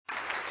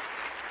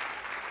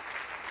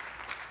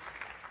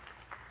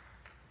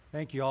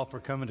Thank you all for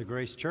coming to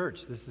Grace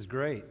Church. This is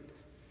great.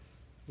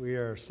 We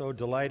are so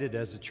delighted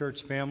as a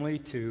church family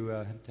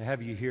to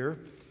have you here,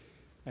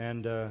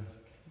 and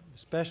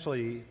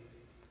especially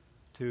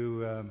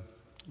to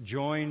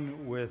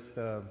join with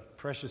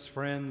precious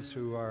friends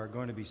who are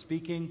going to be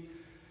speaking,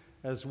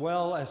 as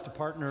well as to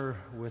partner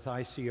with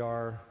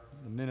ICR,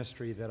 the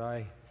ministry that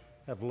I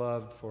have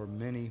loved for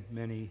many,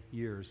 many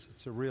years.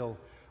 It's a real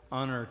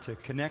honor to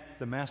connect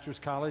the Master's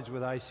College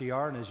with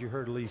ICR, and as you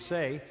heard Lee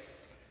say,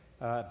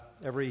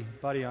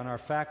 everybody on our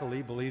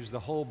faculty believes the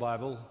whole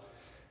Bible.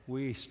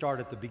 We start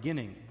at the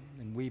beginning,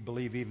 and we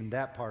believe even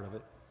that part of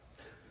it,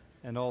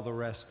 and all the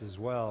rest as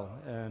well.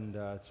 And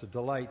it's a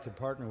delight to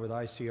partner with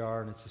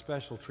ICR, and it's a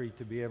special treat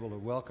to be able to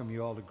welcome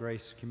you all to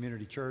Grace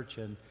Community Church,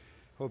 and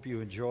hope you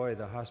enjoy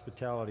the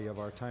hospitality of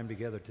our time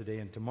together today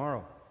and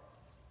tomorrow.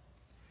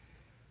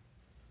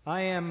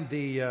 I am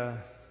the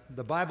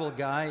Bible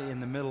guy in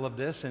the middle of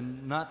this,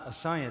 and not a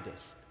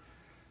scientist.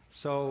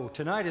 So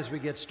tonight as we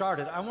get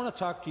started, I want to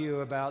talk to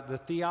you about the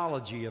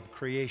theology of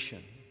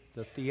creation,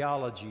 the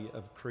theology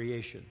of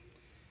creation.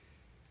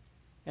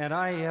 And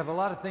I have a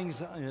lot of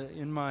things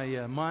in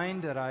my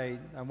mind that I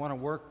want to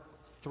work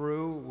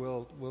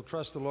through. We'll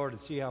trust the Lord and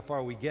see how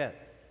far we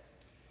get.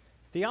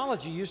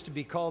 Theology used to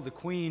be called the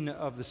queen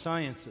of the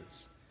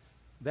sciences.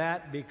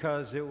 That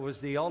because it was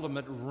the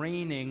ultimate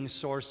reigning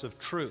source of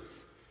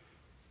truth.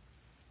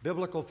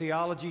 Biblical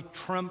theology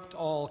trumped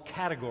all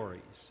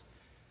categories.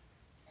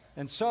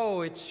 And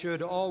so it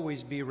should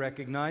always be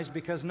recognized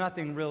because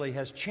nothing really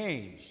has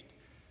changed.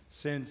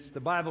 Since the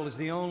Bible is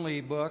the only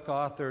book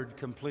authored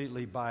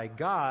completely by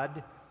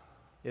God,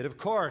 it of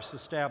course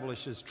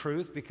establishes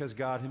truth because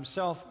God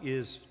himself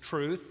is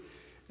truth,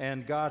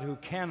 and God who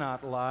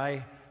cannot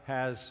lie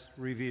has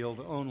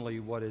revealed only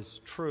what is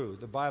true.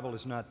 The Bible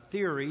is not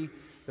theory,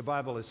 the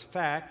Bible is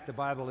fact, the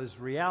Bible is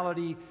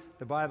reality,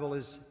 the Bible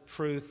is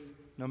truth,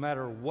 no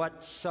matter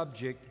what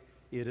subject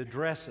it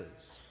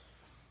addresses.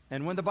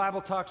 And when the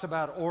Bible talks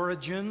about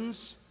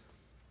origins,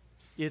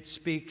 it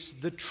speaks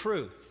the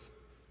truth.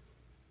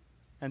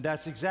 And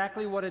that's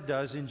exactly what it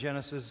does in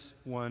Genesis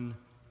 1,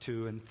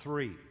 2, and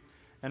 3.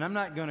 And I'm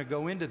not going to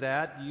go into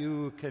that.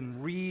 You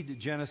can read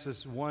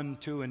Genesis 1,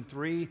 2, and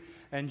 3,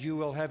 and you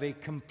will have a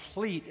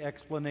complete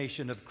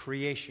explanation of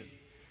creation.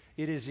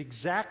 It is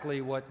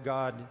exactly what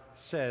God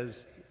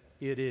says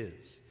it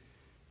is.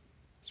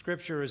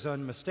 Scripture is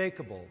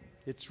unmistakable.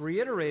 It's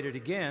reiterated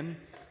again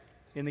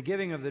in the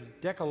giving of the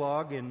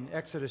Decalogue in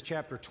Exodus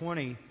chapter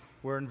 20,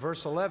 where in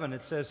verse 11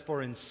 it says,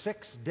 "For in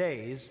 6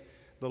 days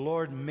the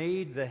Lord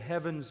made the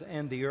heavens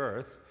and the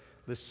earth,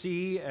 the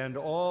sea and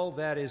all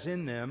that is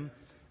in them,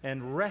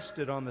 and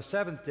rested on the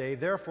seventh day.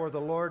 Therefore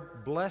the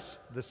Lord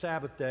blessed the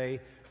Sabbath day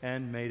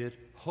and made it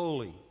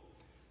holy."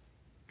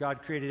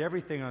 God created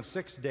everything on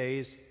 6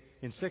 days.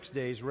 In 6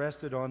 days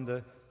rested on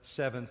the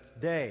seventh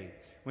day.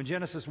 When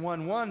Genesis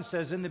 1:1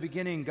 says, "In the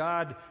beginning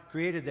God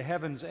created the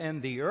heavens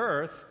and the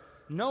earth,"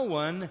 no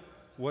one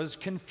was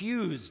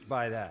confused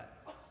by that.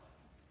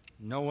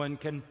 No one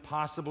can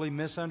possibly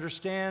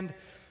misunderstand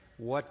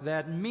what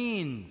that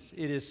means.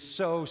 It is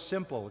so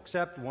simple,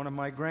 except one of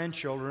my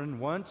grandchildren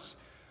once,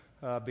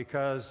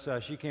 because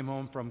she came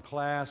home from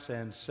class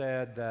and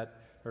said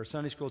that her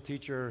Sunday school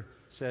teacher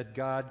said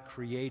God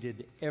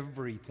created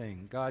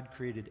everything. God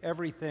created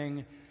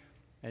everything.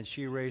 And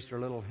she raised her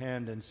little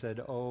hand and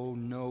said, "Oh,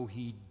 no,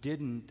 he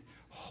didn't.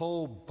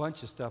 Whole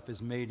bunch of stuff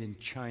is made in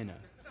China."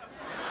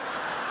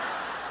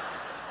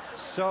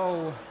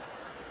 So,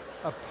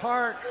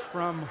 apart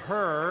from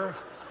her,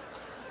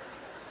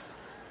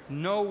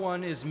 no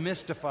one is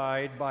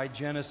mystified by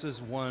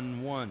Genesis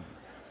 1:1.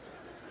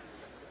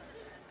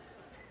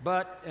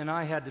 But, and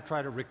I had to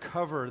try to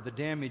recover the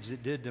damage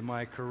it did to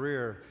my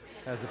career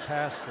as a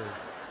pastor.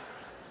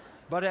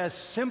 But as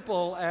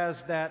simple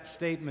as that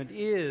statement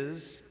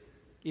is,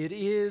 it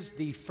is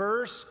the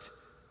first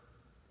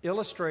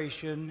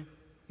illustration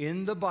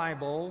in the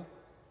Bible.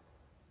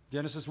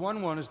 Genesis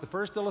 1:1 is the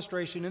first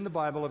illustration in the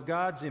Bible of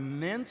God's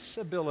immense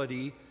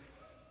ability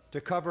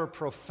to cover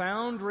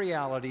profound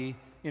reality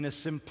in a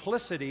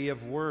simplicity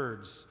of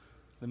words,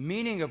 the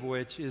meaning of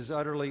which is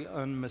utterly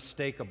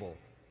unmistakable.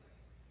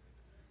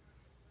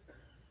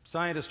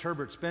 Scientist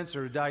Herbert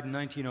Spencer, who died in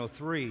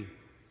 1903,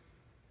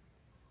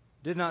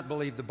 did not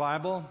believe the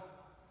Bible,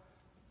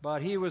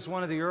 but he was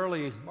one of the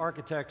early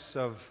architects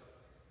of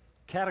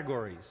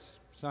categories,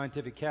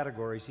 scientific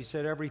categories. He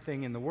said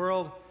everything in the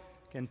world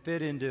can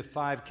fit into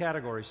 5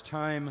 categories: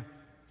 time,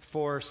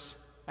 force,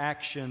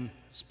 action,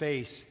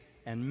 space,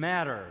 and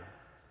matter.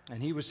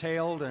 And he was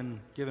hailed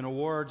and given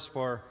awards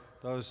for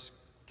those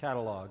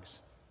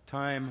catalogs: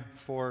 time,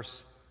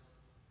 force,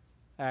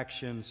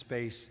 action,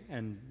 space,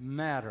 and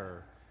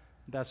matter.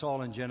 That's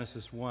all in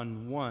Genesis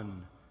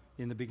 1:1.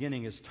 In the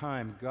beginning is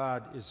time,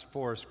 God is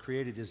force,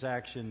 created is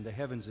action, the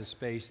heavens is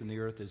space, and the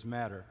earth is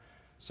matter.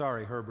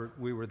 Sorry, Herbert,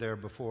 we were there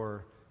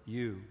before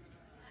you.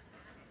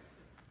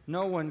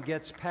 No one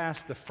gets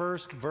past the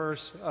first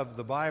verse of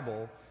the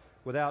Bible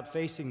without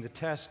facing the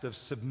test of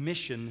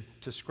submission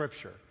to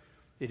Scripture.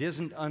 It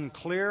isn't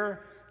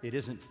unclear, it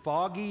isn't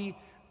foggy,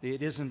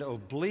 It isn't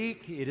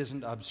oblique. It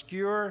isn't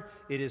obscure.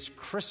 It is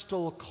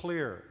crystal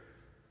clear.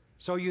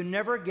 So you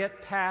never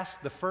get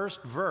past the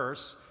first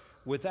verse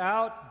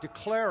without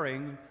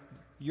declaring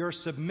your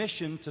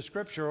submission to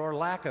Scripture or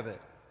lack of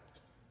it.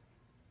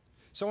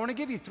 So I want to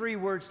give you 3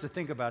 words to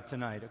think about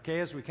tonight, okay,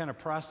 as we kind of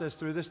process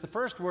through this. The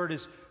first word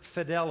is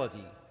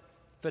fidelity.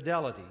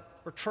 Fidelity,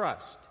 or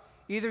trust.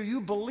 Either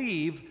you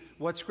believe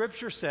what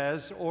Scripture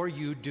says or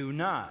you do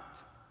not.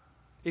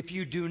 If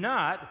you do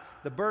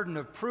not, the burden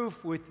of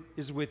proof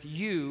is with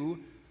you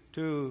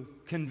to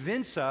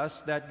convince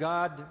us that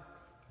God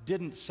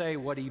didn't say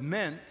what He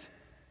meant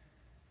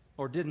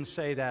or didn't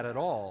say that at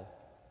all.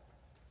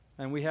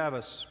 And we have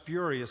a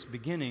spurious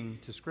beginning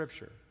to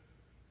Scripture.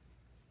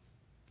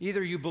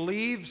 Either you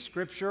believe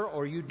Scripture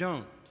or you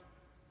don't.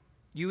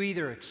 You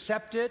either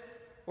accept it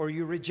or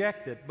you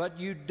reject it, but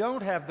you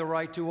don't have the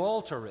right to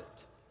alter it.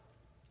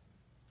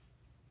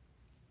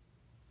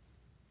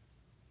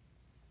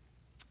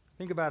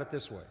 Think about it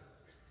this way.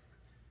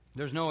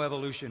 There's no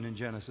evolution in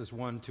Genesis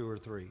 1, 2, or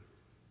 3,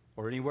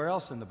 or anywhere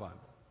else in the Bible.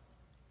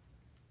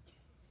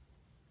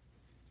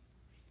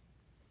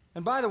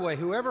 And by the way,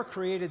 whoever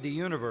created the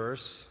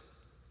universe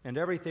and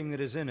everything that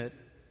is in it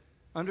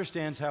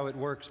understands how it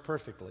works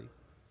perfectly,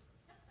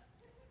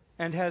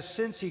 and has,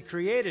 since He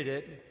created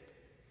it,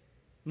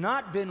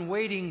 not been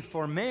waiting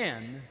for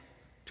man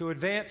to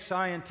advance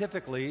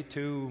scientifically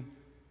to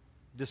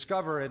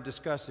discover and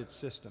discuss its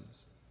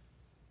systems.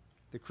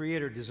 The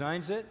Creator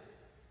designs it,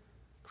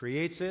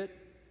 creates it,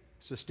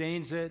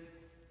 sustains it,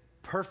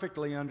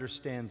 perfectly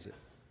understands it.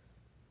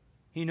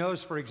 He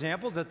knows, for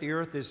example, that the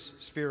earth is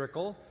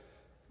spherical,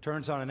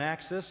 turns on an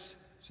axis,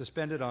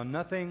 suspended on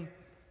nothing,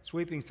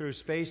 sweeping through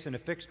space in a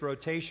fixed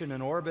rotation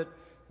and orbit,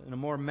 in a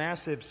more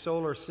massive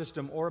solar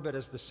system orbit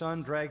as the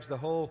sun drags the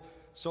whole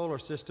solar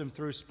system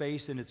through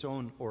space in its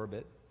own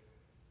orbit.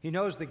 He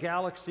knows the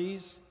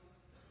galaxies.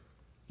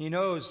 He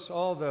knows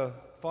all the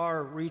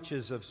far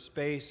reaches of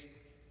space,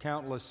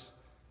 countless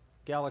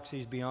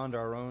galaxies beyond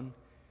our own.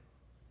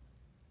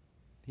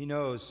 He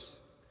knows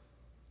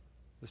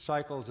the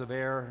cycles of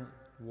air,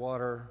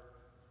 water.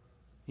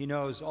 He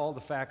knows all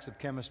the facts of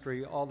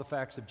chemistry, all the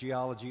facts of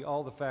geology,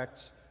 all the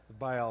facts of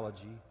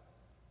biology.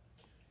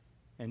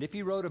 And if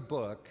He wrote a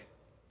book,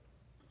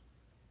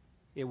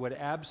 it would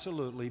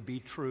absolutely be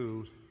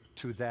true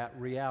to that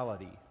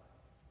reality.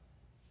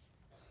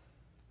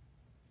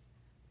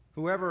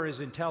 Whoever is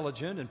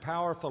intelligent and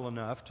powerful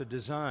enough to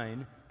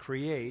design,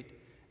 create,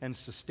 and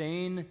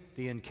sustain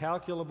the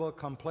incalculable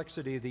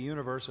complexity of the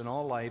universe and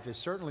all life is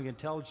certainly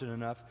intelligent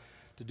enough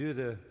to do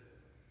the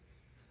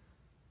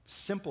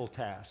simple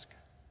task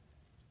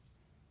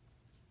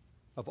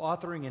of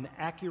authoring an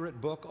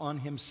accurate book on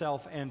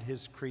himself and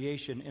his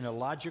creation in a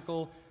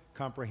logical,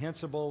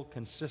 comprehensible,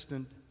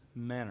 consistent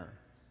manner.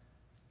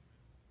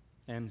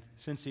 And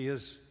since He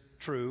is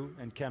true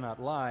and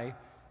cannot lie,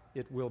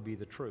 it will be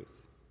the truth.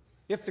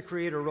 If the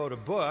Creator wrote a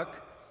book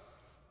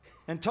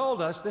and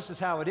told us this is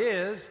how it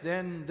is,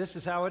 then this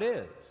is how it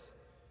is.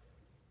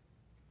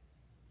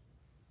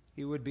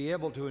 He would be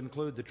able to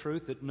include the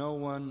truth that no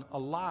one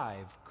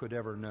alive could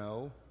ever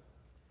know.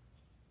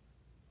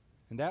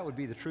 And that would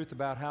be the truth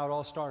about how it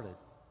all started.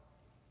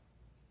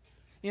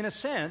 In a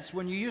sense,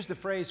 when you use the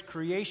phrase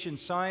creation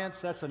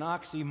science, that's an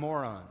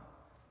oxymoron.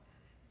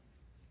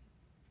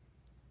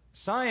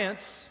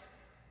 Science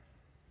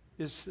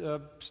is a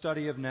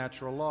study of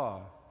natural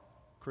law.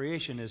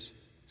 Creation is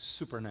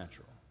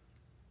supernatural.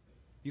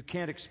 You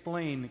can't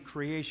explain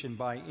creation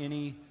by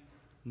any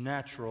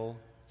natural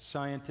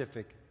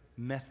scientific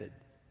method.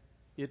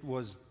 It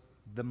was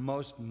the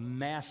most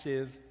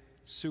massive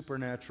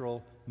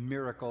supernatural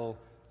miracle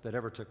that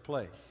ever took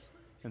place.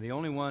 And the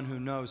only one who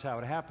knows how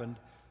it happened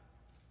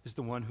is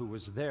the one who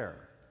was there,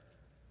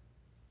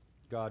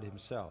 God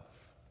Himself.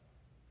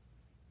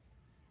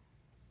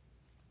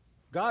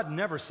 God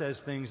never says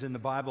things in the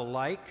Bible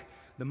like,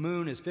 the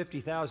moon is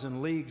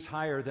 50,000 leagues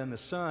higher than the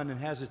sun and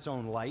has its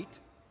own light.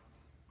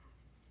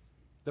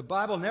 The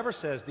Bible never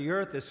says the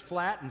earth is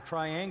flat and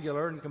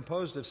triangular and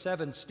composed of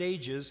 7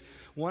 stages,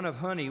 one of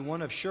honey,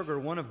 one of sugar,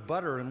 one of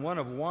butter, and one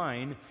of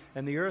wine,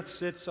 and the earth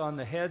sits on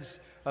the heads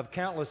of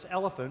countless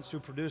elephants who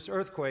produce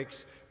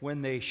earthquakes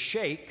when they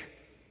shake.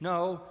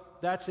 No,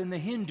 that's in the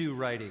Hindu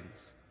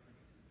writings.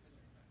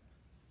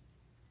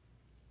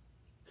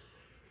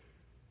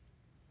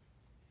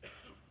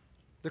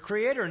 The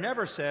Creator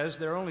never says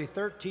there are only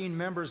 13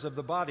 members of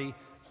the body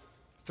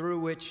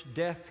through which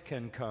death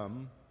can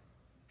come.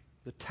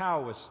 The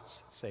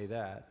Taoists say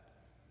that.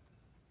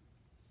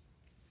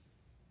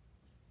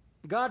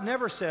 God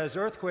never says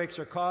earthquakes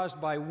are caused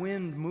by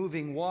wind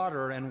moving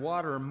water and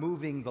water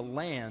moving the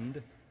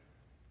land,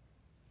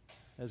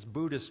 as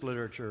Buddhist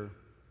literature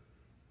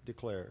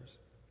declares.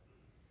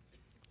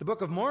 The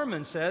Book of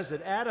Mormon says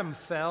that Adam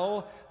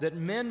fell that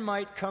men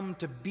might come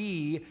to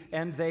be,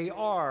 and they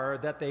are,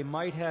 that they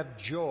might have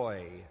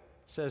joy. It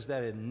says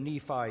that in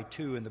Nephi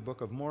 2 in the Book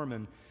of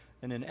Mormon,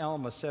 and in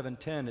Alma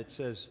 7:10 it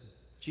says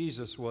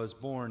Jesus was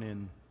born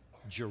in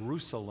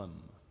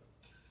Jerusalem.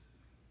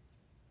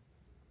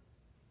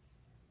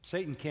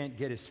 Satan can't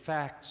get his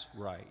facts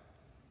right.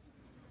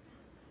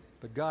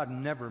 But God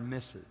never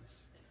misses.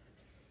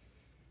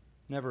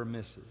 Never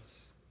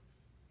misses.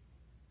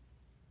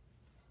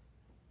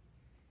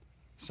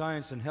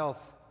 Science and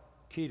Health,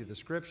 Key to the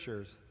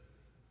Scriptures,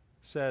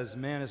 says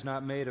man is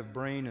not made of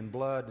brain and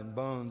blood and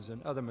bones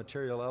and other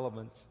material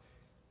elements.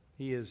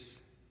 He is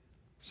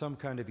some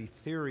kind of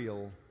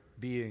ethereal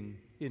being,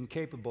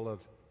 incapable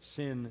of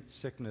sin,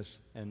 sickness,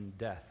 and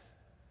death.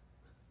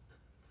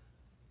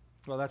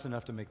 Well, that's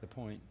enough to make the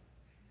point.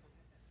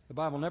 The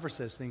Bible never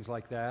says things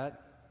like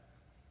that.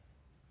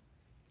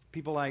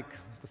 People like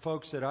the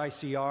folks at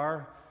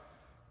ICR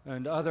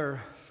and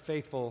other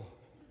faithful,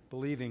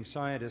 believing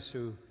scientists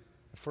who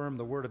affirm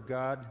the Word of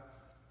God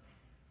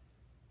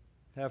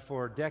have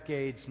for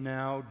decades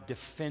now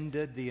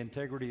defended the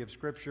integrity of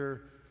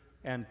Scripture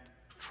and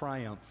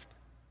triumphed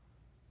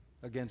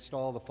against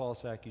all the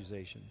false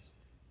accusations.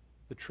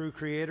 The true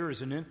Creator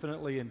is an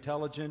infinitely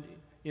intelligent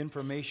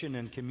information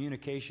and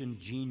communication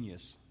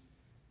genius.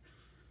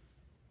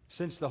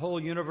 Since the whole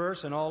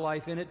universe and all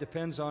life in it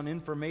depends on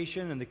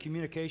information and the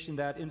communication of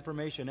that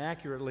information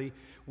accurately,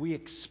 we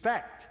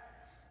expect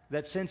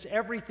that since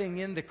everything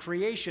in the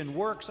creation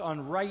works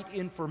on right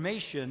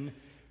information,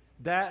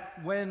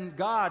 that when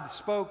God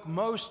spoke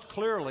most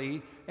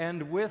clearly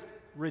and with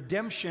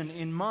redemption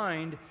in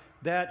mind,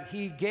 that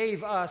He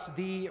gave us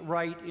the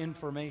right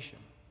information.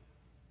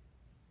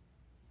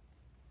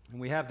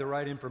 And we have the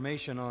right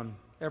information on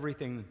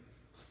everything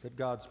that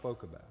God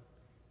spoke about.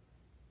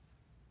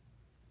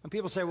 And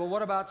people say, well,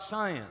 what about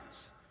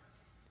science?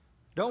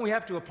 Don't we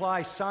have to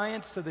apply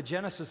science to the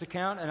Genesis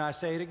account? And I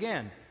say it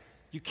again.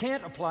 You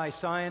can't apply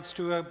science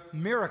to a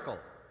miracle.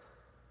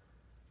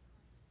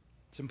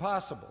 It's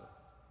impossible.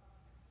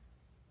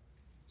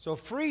 So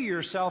free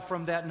yourself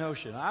from that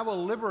notion. I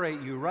will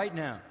liberate you right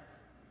now.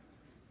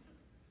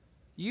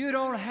 You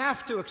don't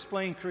have to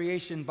explain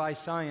creation by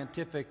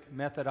scientific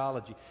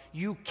methodology.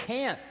 You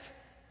can't.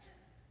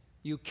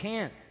 You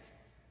can't.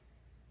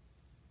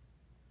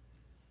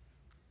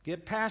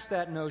 Get past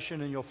that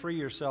notion and you'll free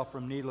yourself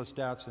from needless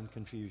doubts and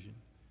confusion.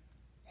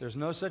 There's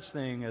no such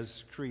thing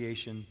as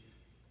creation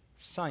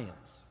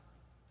science.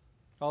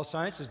 All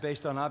science is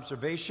based on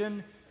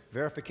observation,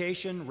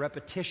 verification,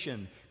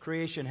 repetition.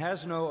 Creation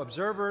has no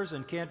observers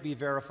and can't be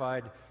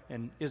verified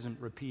and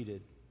isn't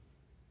repeated.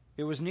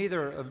 It was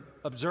neither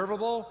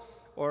observable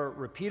or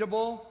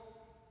repeatable.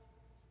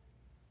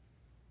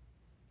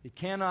 It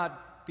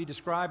cannot be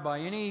described by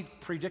any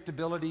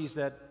predictabilities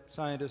that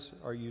scientists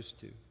are used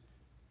to.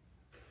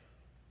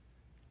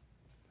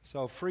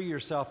 So free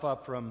yourself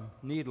up from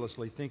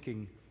needlessly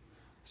thinking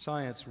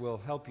science will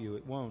help you.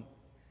 It won't.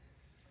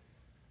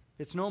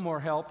 It's no more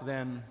help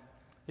than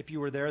if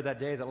you were there that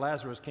day that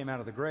Lazarus came out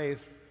of the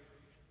grave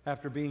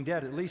after being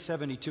dead at least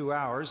 72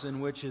 hours, in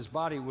which his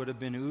body would have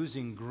been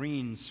oozing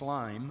green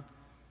slime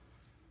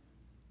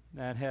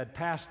that had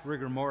passed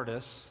rigor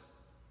mortis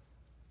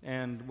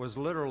and was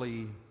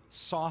literally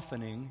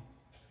softening,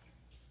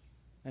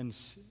 and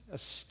a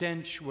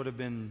stench would have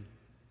been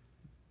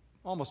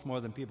almost more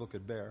than people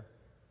could bear.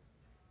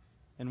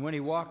 And when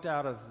he walked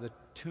out of the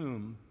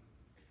tomb,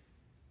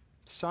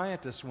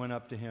 scientists went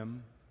up to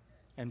him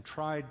and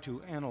tried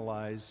to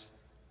analyze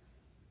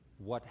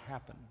what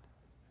happened.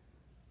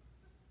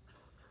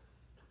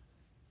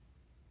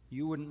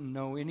 You wouldn't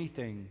know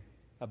anything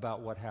about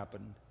what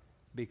happened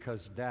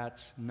because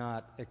that's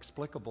not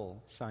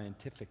explicable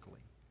scientifically.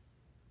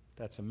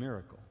 That's a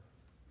miracle.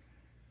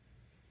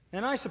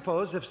 And I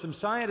suppose if some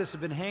scientists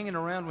had been hanging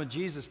around when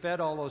Jesus fed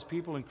all those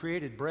people and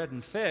created bread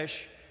and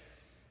fish,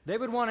 they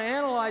would want to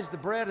analyze the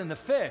bread and the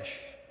fish.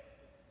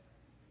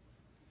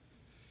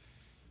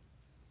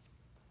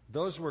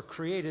 Those were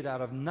created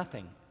out of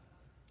nothing.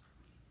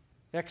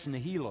 Ex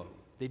nihilo.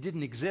 They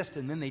didn't exist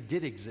and then they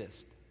did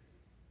exist.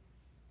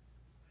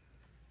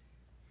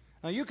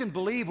 Now you can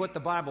believe what the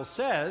Bible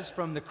says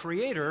from the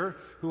Creator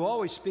who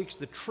always speaks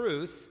the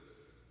truth,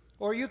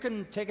 or you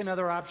can take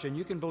another option.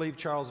 You can believe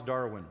Charles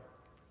Darwin.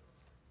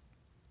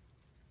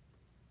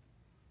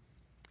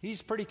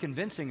 He's pretty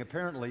convincing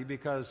apparently,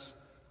 because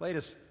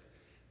latest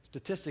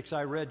statistics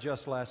I read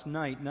just last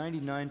night,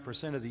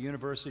 99% of the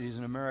universities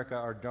in America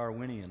are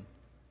Darwinian.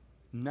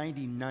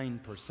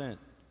 99%.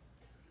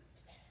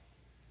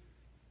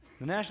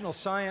 The National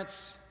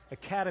Science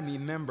Academy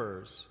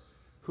members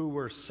who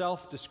were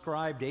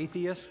self-described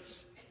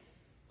atheists,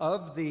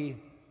 of the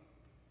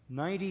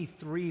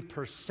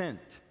 93%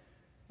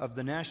 of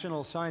the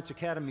National Science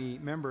Academy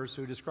members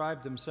who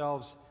described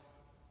themselves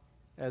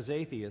as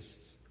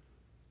atheists,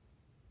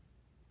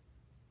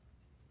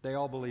 they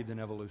all believed in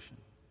evolution.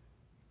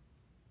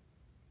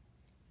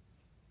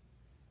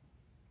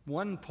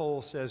 One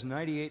poll says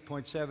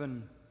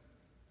 98.7%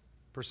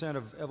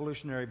 of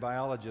evolutionary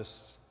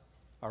biologists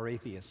are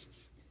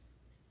atheists.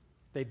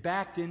 They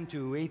backed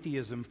into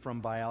atheism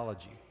from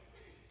biology.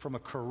 From a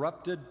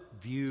corrupted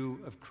view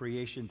of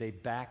creation, they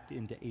backed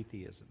into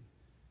atheism.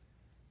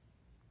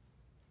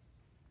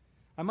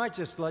 I might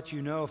just let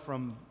you know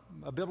from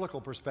a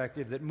biblical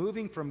perspective that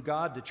moving from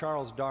God to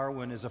Charles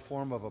Darwin is a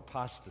form of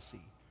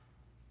apostasy.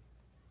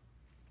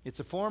 It's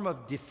a form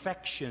of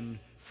defection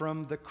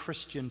from the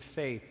Christian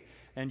faith.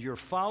 And you're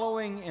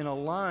following in a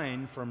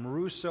line from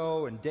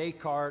Rousseau and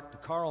Descartes to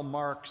Karl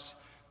Marx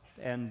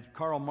and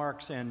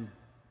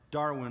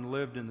Darwin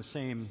lived in the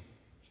same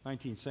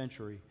 19th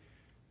century.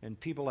 And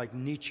people like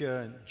Nietzsche,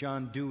 and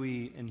John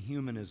Dewey, and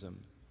humanism.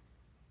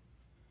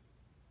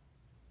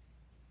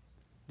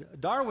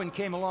 Darwin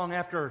came along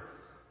after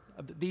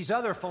these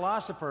other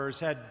philosophers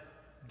had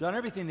done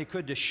everything they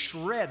could to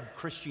shred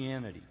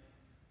Christianity.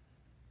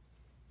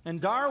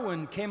 And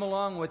Darwin came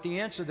along with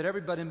the answer that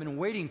everybody had been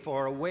waiting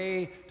for, a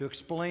way to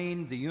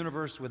explain the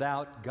universe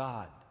without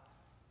God.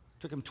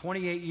 It took him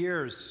 28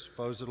 years,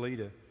 supposedly,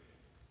 to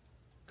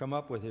come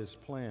up with his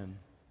plan.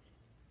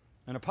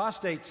 And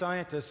apostate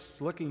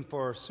scientists looking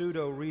for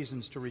pseudo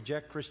reasons to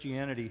reject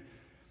Christianity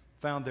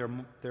found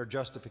their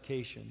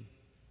justification.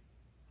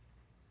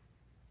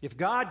 If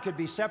God could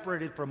be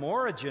separated from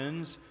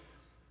origins,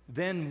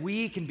 then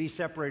we can be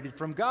separated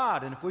from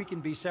God. And if we can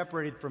be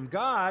separated from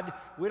God,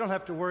 we don't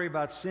have to worry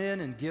about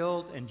sin and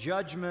guilt and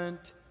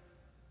judgment,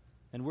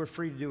 and we're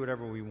free to do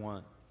whatever we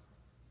want.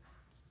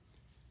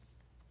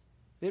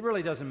 It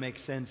really doesn't make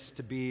sense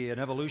to be an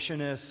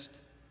evolutionist.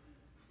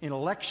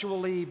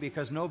 Intellectually,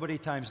 because nobody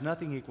times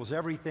nothing equals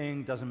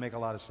everything, doesn't make a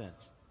lot of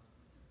sense.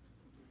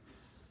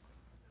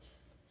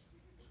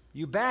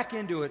 You back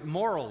into it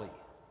morally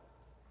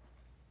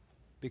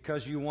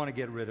because you want to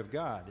get rid of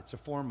God. It's a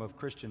form of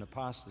Christian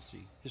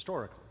apostasy,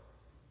 historically,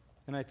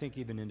 and I think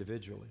even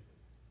individually.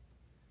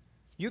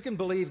 You can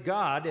believe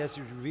God as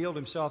He's revealed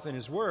Himself in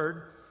His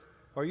Word,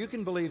 or you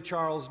can believe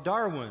Charles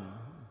Darwin.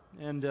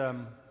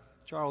 And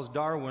Charles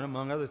Darwin,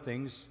 among other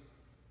things,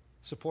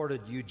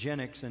 supported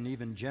eugenics and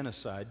even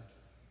genocide.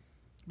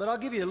 But I'll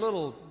give you a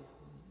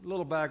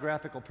little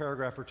biographical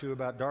paragraph or two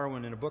about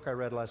Darwin in a book I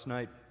read last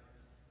night.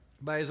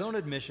 By his own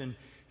admission,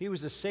 he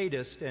was a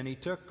sadist, and he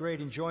took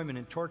great enjoyment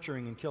in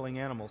torturing and killing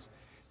animals.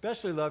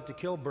 Especially loved to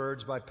kill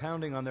birds by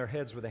pounding on their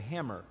heads with a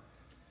hammer.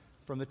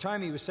 From the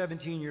time he was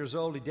 17 years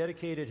old, he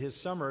dedicated his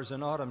summers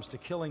and autumns to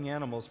killing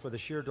animals for the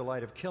sheer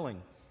delight of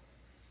killing.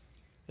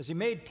 As he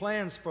made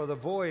plans for the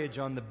voyage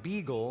on the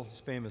Beagle, his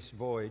famous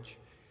voyage,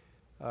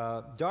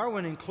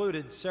 Darwin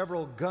included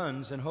several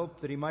guns and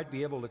hoped that he might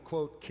be able to,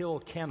 quote, kill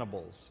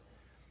cannibals.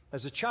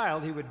 As a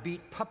child, he would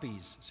beat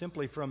puppies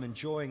simply from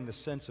enjoying the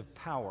sense of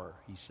power,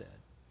 he said.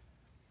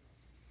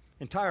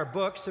 Entire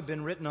books have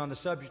been written on the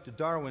subject of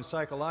Darwin's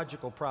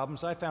psychological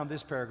problems. I found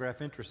this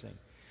paragraph interesting.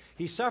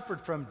 He suffered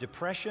from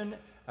depression,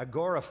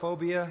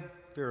 agoraphobia,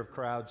 fear of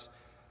crowds,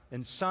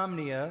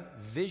 insomnia,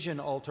 vision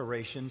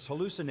alterations,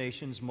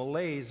 hallucinations,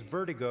 malaise,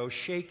 vertigo,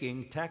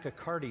 shaking,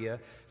 tachycardia,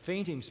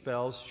 fainting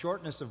spells,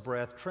 shortness of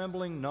breath,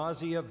 trembling,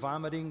 nausea,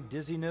 vomiting,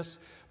 dizziness,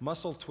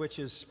 muscle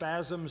twitches,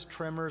 spasms,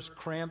 tremors,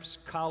 cramps,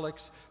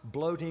 colics,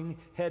 bloating,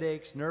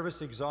 headaches,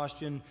 nervous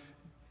exhaustion,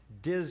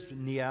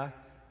 dyspnea,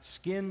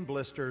 skin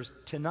blisters,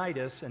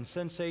 tinnitus, and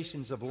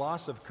sensations of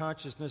loss of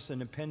consciousness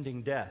and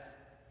impending death.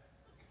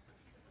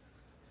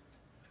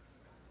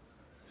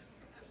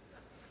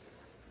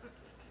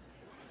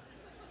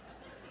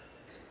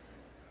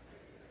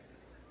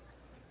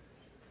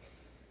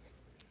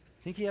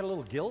 Think he had a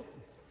little guilt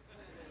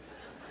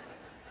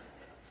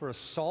for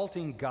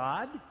assaulting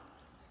God?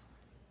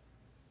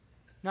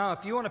 Now,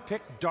 if you want to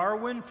pick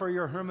Darwin for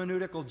your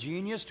hermeneutical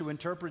genius to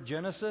interpret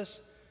Genesis,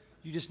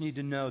 you just need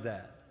to know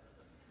that.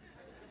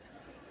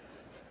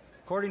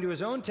 According to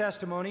his own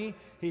testimony,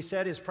 he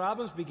said his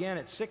problems began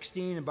at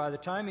 16, and by the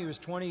time he was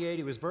 28,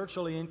 he was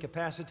virtually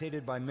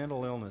incapacitated by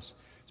mental illness.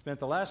 Spent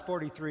the last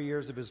 43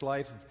 years of his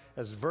life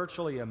as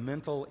virtually a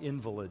mental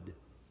invalid.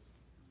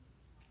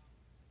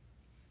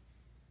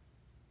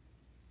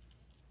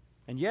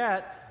 And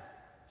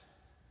yet,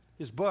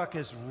 his book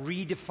has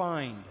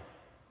redefined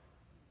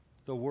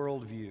the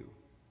worldview.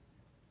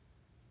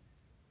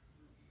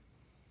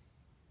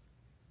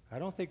 I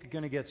don't think you're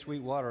going to get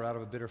sweet water out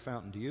of a bitter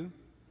fountain, do you?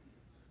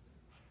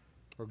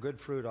 Or good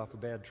fruit off a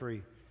bad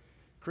tree.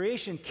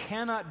 Creation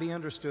cannot be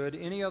understood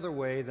any other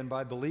way than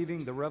by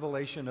believing the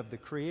revelation of the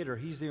Creator.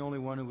 He's the only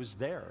one who was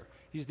there.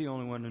 He's the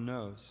only one who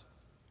knows.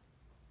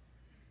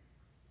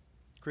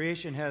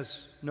 Creation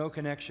has no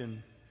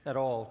connection at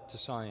all to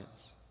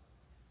science.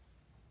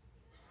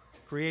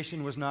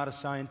 Creation was not a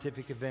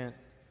scientific event.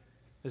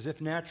 As if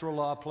natural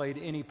law played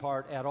any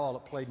part at all,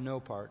 it played no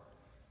part.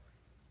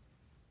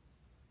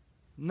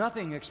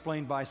 Nothing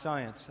explained by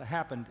science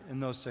happened in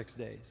those 6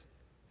 days.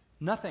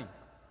 Nothing.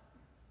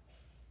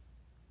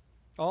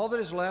 All that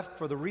is left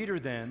for the reader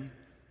then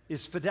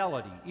is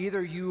fidelity.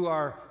 Either you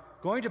are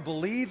going to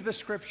believe the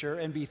Scripture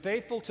and be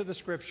faithful to the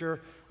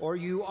Scripture, or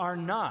you are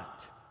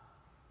not.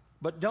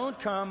 But don't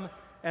come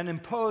and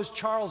impose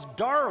Charles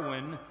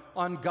Darwin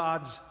on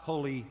God's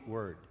holy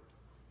word.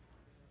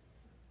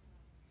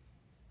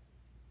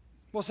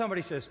 Well,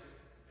 somebody says,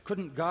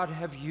 couldn't God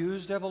have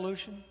used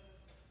evolution?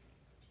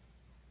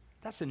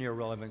 That's an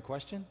irrelevant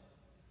question.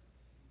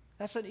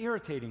 That's an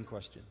irritating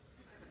question.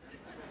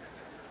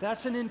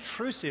 That's an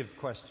intrusive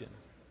question.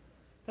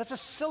 That's a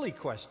silly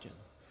question.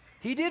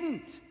 He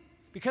didn't,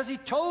 because he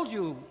told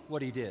you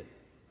what he did.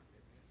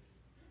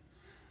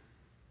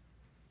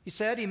 He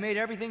said he made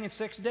everything in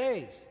 6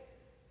 days.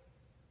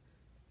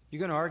 You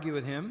going to argue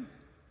with him?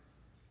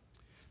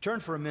 Turn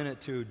for a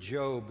minute to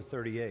Job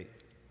 38.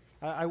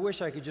 I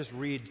wish I could just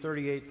read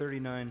 38,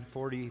 39,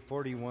 40,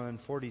 41,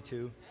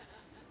 42.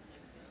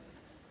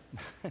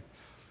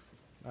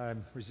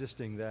 I'm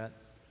resisting that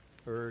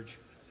urge.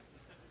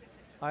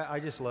 I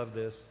just love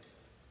this.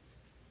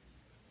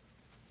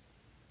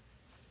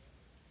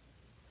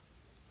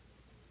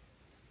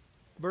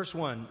 Verse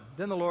 1,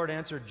 Then the Lord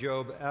answered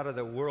Job out of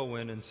the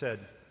whirlwind and said,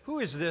 Who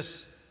is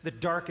this that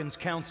darkens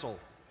counsel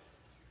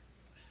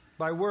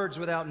by words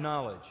without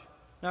knowledge?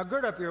 Now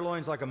gird up your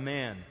loins like a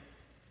man,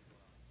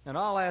 and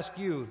I'll ask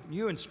you,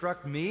 you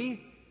instruct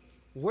me?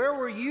 Where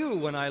were you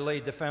when I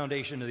laid the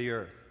foundation of the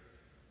earth?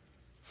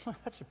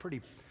 That's a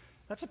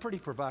pretty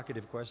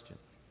provocative question.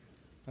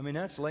 I mean,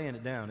 that's laying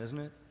it down, isn't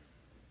it?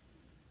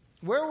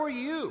 Where were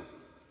you?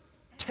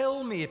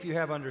 Tell me if you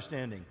have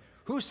understanding.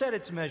 Who set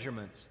its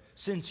measurements?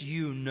 Since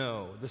you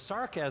know. The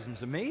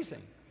sarcasm's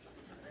amazing.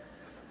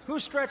 Who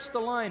stretched the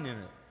line in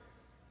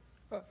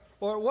it?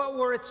 Or what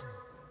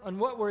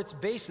were its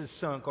bases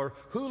sunk? Or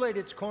who laid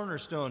its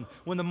cornerstone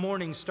when the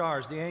morning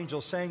stars, the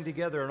angels sang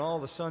together and all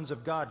the sons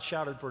of God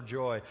shouted for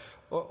joy?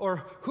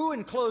 Or who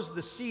enclosed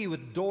the sea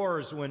with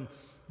doors when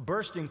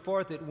bursting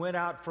forth it went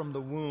out from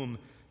the womb?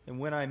 And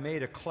when I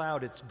made a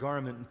cloud its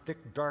garment and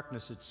thick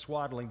darkness its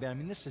swaddling band. I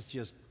mean, this is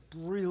just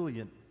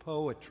brilliant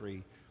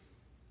poetry.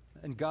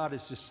 And God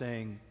is just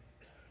saying,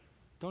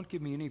 don't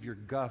give me any of your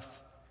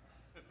guff.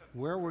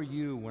 Where were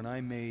you when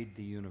I made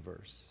the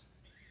universe?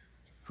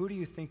 Who do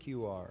you think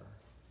you are?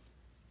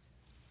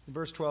 In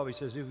verse 12 he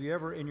says, Have you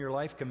ever in your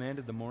life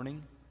commanded the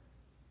morning?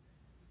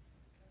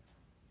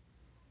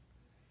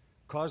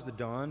 Caused the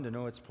dawn to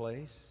know its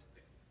place?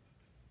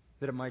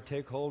 That it might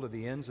take hold of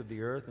the ends of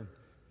the earth and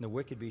the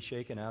wicked be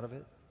shaken out of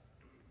it?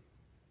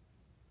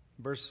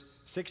 Verse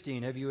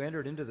 16, Have you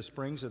entered into the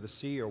springs of the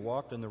sea or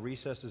walked in the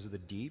recesses of the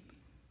deep?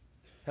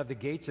 Have the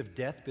gates of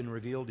death been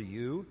revealed to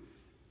you?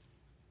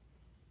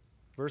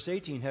 Verse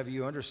 18, Have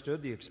you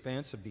understood the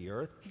expanse of the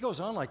earth? He goes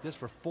on like this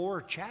for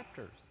 4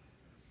 chapters.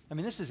 I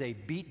mean, this is a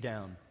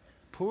beatdown.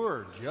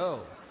 Poor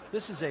Job.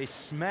 This is a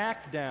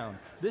smackdown.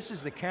 This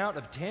is the count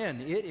of 10.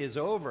 It is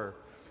over.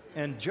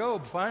 And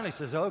Job finally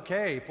says,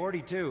 okay,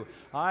 42,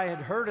 I had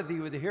heard of thee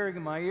with the hearing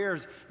of my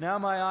ears. Now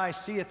my eye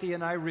seeth thee,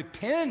 and I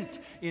repent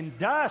in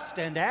dust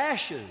and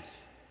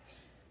ashes.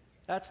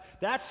 That's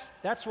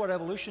what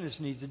evolutionists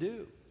need to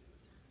do.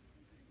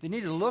 They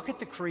need to look at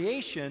the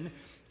creation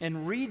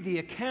and read the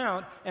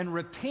account and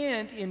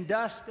repent in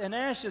dust and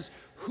ashes.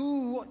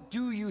 Who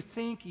do you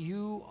think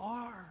you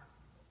are?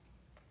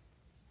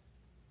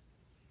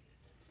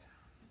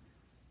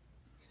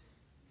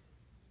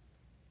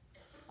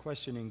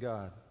 Questioning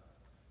God.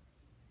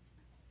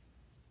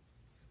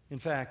 In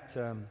fact,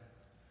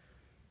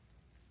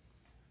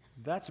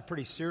 that's a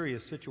pretty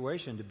serious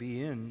situation to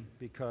be in,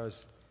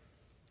 because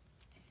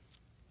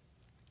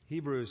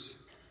Hebrews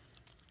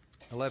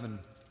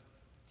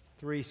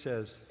 11:3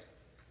 says,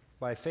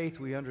 By faith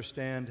we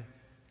understand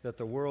that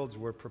the worlds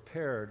were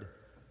prepared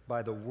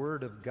by the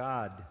word of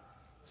God,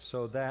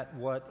 so that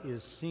what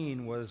is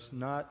seen was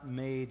not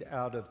made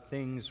out of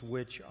things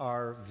which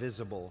are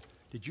visible.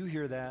 Did you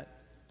hear that?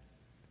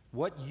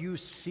 What you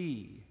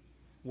see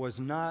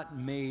was not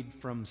made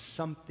from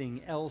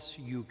something else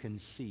you can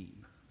see.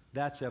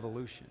 That's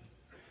evolution.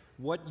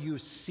 What you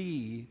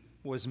see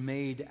was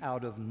made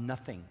out of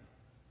nothing.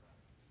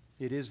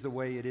 It is the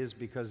way it is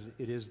because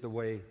it is the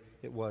way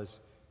it was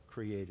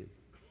created.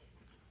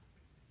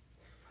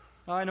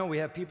 I know we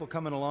have people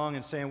coming along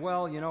and saying,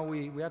 well, you know,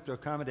 we have to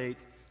accommodate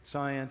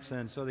science,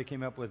 and so they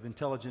came up with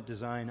intelligent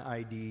design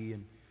ID,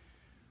 and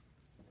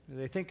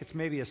they think it's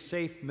maybe a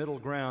safe middle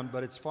ground,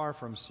 but it's far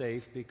from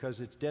safe,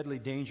 because it's deadly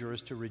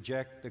dangerous to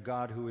reject the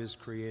God who is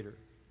creator.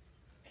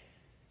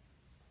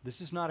 This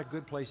is not a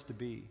good place to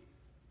be.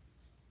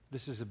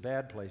 This is a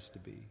bad place to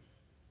be.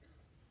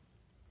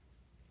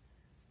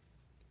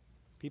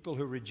 People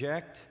who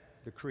reject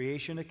the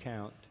creation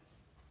account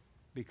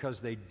because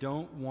they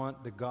don't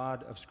want the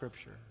God of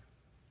Scripture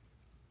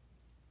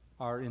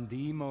are in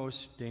the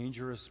most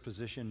dangerous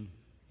position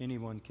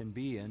anyone can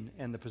be in,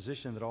 and the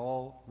position that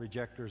all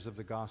rejectors of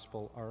the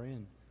gospel are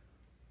in.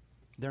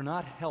 They're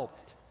not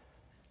helped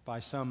by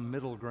some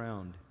middle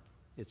ground.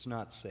 It's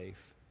not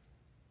safe.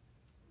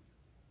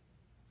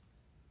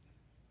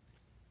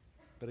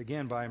 But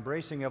again, by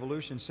embracing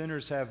evolution,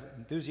 sinners have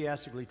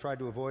enthusiastically tried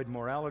to avoid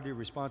morality,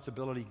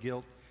 responsibility,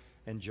 guilt,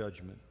 and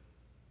judgment.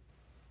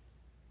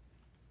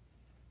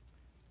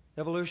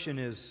 Evolution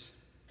is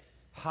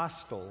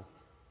hostile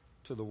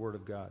to the Word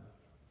of God.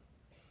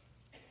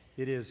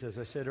 It is, as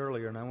I said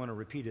earlier, and I want to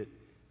repeat it,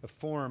 a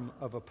form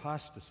of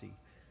apostasy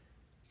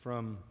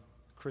from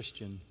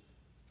Christian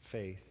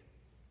faith.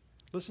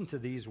 Listen to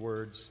these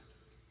words.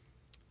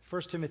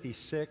 1 Timothy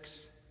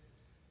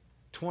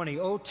 6:20.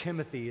 O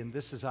Timothy, and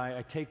this is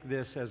I take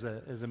this as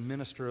a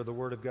minister of the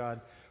Word of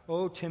God.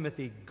 O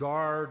Timothy,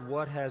 guard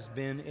what has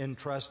been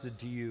entrusted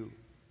to you.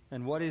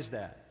 And what is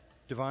that?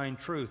 Divine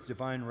truth,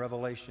 divine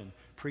revelation.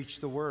 Preach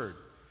the Word.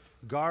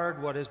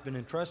 Guard what has been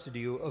entrusted to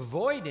you,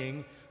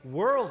 avoiding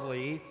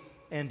worldly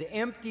and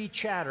empty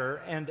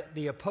chatter and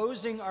the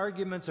opposing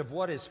arguments of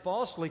what is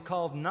falsely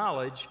called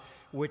knowledge,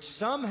 which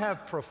some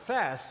have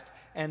professed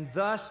and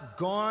thus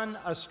gone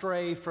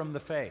astray from the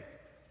faith.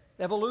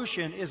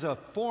 Evolution is a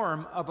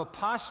form of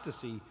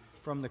apostasy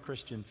from the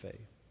Christian faith.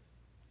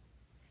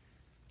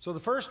 So the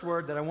first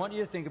word that I want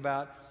you to think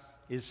about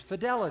is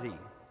fidelity.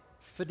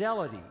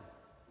 Fidelity.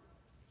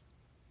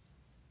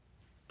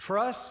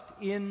 Trust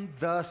in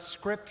the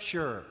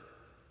Scripture.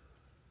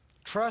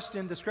 Trust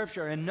in the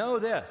Scripture. And know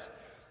this,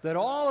 that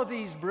all of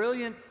these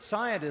brilliant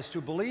scientists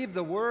who believe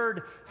the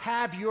Word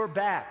have your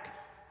back.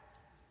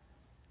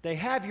 They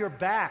have your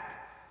back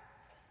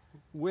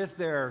with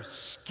their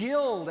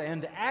skilled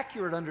and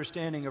accurate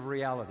understanding of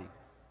reality.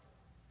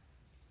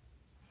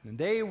 And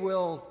they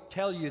will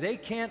tell you, they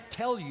can't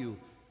tell you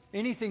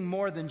anything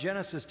more than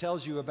Genesis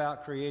tells you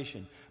about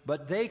creation.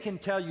 But they can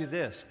tell you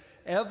this: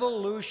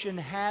 evolution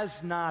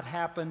has not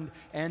happened,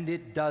 and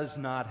it does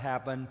not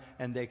happen,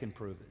 and they can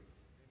prove it.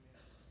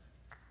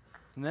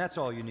 And that's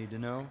all you need to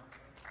know.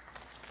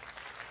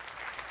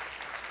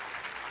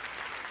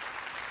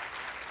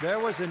 There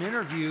was an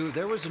interview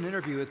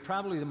with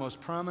probably the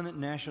most prominent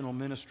national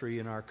ministry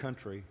in our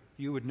country.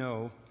 You would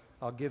know.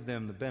 I'll give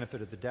them the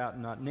benefit of the doubt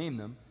and not name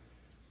them.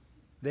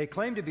 They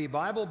claim to be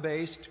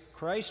Bible-based,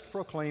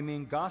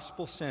 Christ-proclaiming,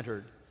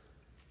 gospel-centered.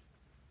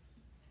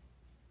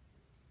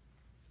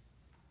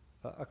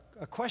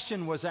 A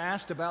question was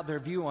asked about their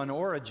view on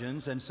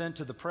origins and sent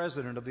to the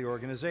president of the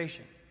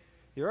organization.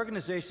 The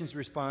organization's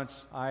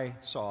response I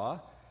saw,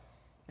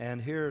 and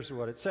here's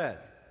what it said.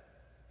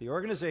 The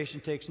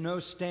organization takes no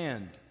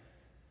stand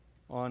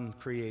on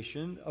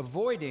creation,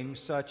 avoiding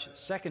such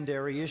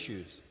secondary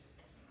issues.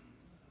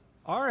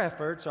 Our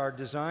efforts are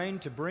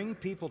designed to bring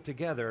people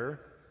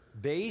together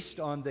based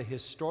on the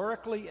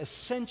historically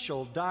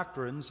essential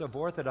doctrines of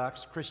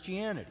Orthodox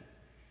Christianity.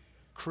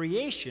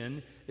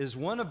 Creation is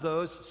one of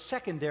those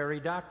secondary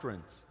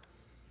doctrines.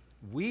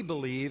 We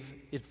believe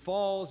it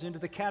falls into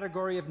the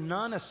category of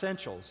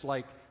non-essentials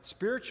like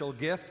spiritual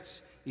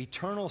gifts,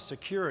 eternal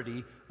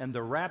security, and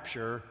the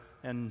rapture,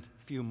 and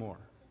a few more.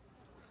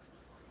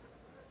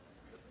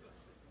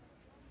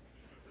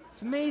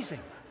 It's amazing.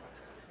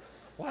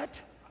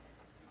 What?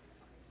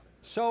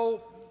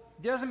 So,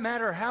 it doesn't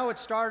matter how it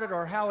started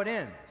or how it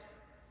ends.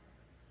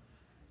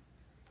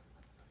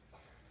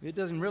 It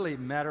doesn't really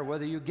matter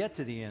whether you get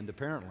to the end,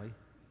 apparently.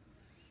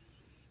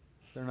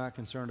 They're not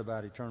concerned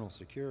about eternal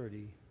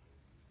security.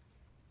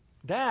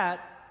 That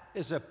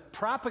is a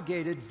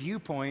propagated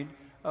viewpoint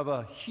of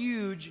a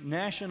huge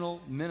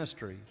national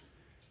ministry.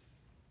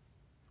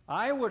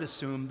 I would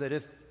assume that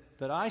if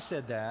I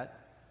said that,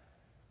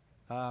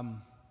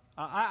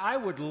 I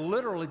would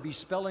literally be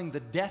spelling the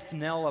death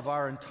knell of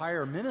our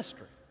entire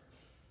ministry,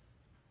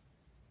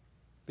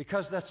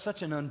 because that's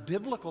such an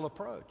unbiblical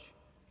approach.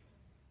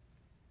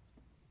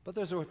 But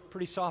there's a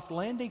pretty soft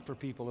landing for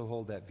people who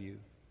hold that view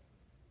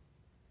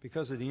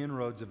because of the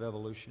inroads of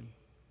evolution.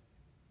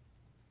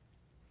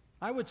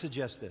 I would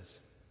suggest this,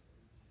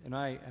 and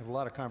I have a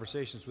lot of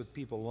conversations with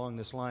people along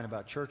this line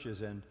about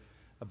churches and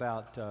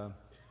about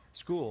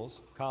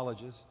schools,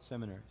 colleges,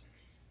 seminaries.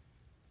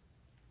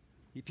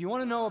 If you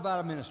want to know about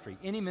a ministry,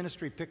 any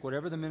ministry, pick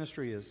whatever the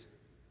ministry is.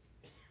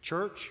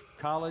 Church,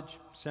 college,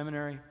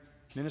 seminary,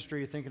 ministry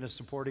you're thinking of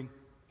supporting,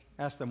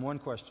 ask them one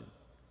question.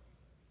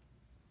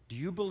 Do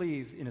you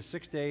believe in a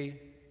 6-day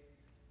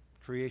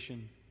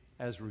creation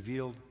as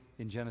revealed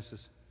in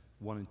Genesis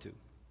 1 and 2?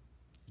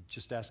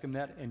 Just ask them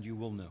that and you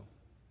will know.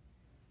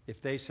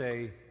 If they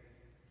say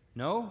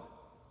no,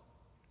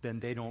 then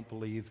they don't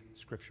believe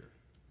Scripture.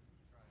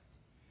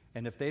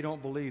 And if they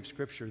don't believe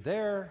Scripture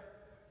there,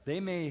 they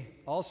may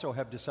also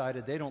have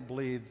decided they don't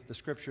believe the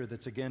Scripture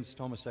that's against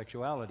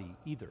homosexuality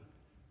either,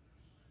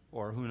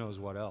 or who knows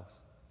what else.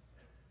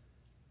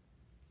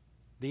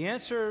 The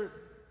answer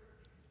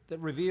that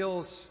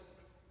reveals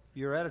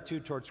your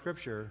attitude toward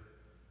Scripture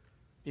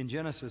in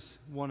Genesis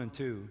 1 and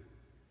 2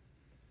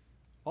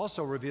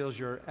 also reveals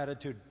your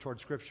attitude toward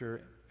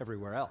Scripture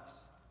everywhere else.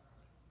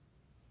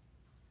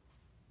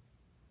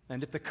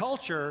 And if the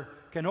culture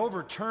can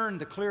overturn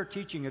the clear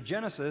teaching of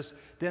Genesis,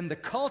 then the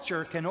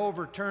culture can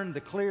overturn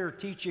the clear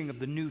teaching of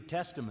the New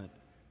Testament.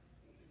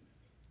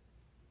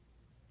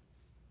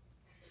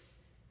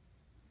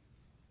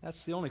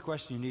 That's the only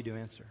question you need to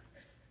answer.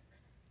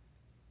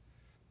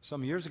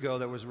 Some years ago,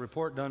 there was a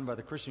report done by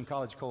the Christian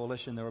College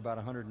Coalition. There were about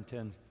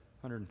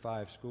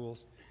 105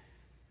 schools.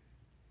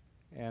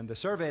 And the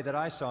survey that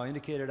I saw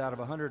indicated out of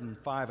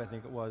 105, I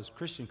think it was,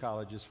 Christian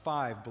colleges,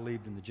 5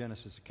 believed in the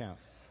Genesis account.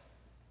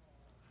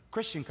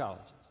 Christian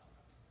colleges.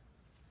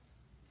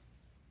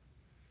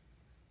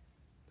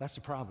 That's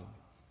a problem.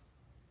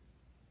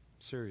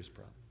 Serious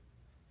problem.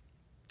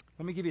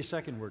 Let me give you a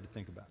second word to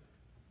think about.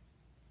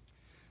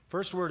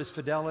 First word is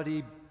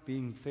fidelity,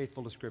 being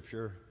faithful to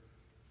Scripture.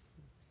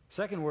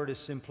 Second word is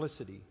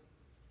simplicity.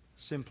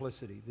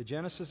 Simplicity. The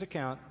Genesis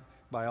account,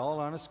 by all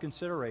honest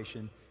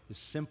consideration, is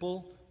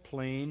simple,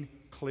 plain,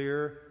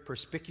 clear,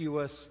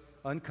 perspicuous,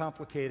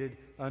 uncomplicated,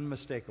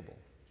 unmistakable.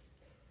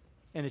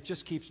 And it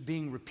just keeps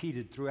being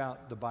repeated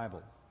throughout the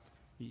Bible.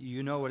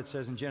 You know what it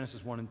says in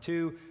Genesis 1 and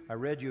 2. I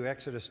read you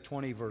Exodus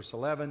 20, verse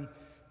 11.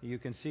 You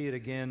can see it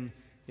again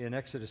in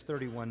Exodus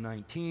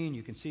 31:19.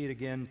 You can see it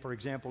again, for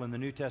example, in the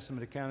New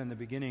Testament account. In the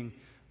beginning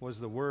was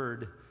the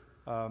Word.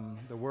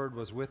 The Word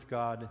was with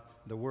God.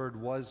 The Word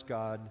was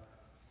God.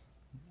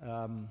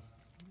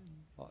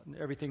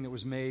 Everything that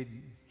was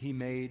made, He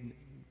made.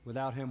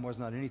 Without Him was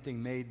not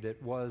anything made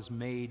that was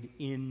made.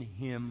 In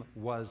Him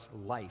was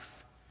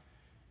life.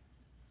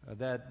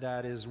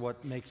 That is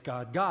what makes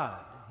God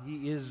God.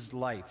 He is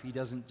life. He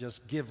doesn't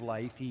just give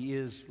life. He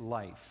is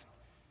life.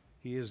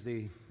 He is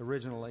the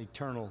original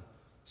eternal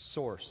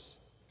source.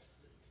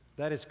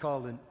 That is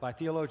called by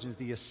theologians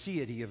the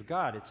aseity of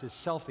God. It's His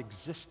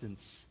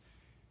self-existence.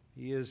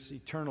 He is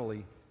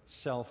eternally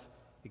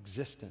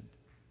self-existent.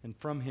 And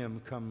from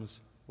Him comes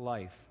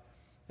life.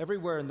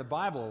 Everywhere in the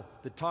Bible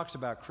that talks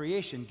about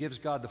creation gives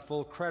God the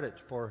full credit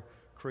for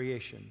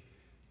creation.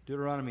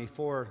 Deuteronomy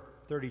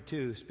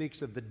 4:32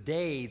 speaks of the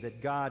day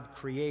that God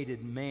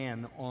created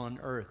man on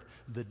earth.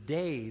 The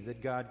day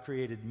that God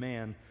created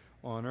man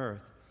on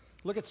earth.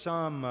 Look at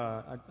Psalm,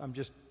 I'm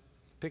just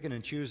picking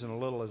and choosing a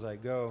little as I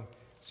go.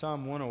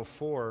 Psalm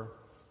 104.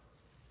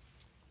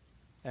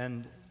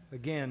 And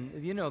again,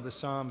 you know the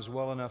Psalms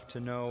well enough to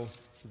know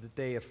that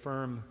they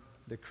affirm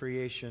the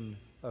creation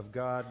of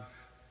God.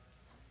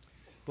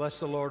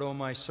 Bless the Lord, O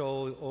my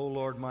soul. O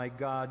Lord, my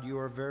God, you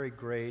are very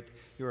great.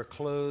 You are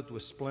clothed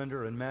with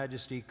splendor and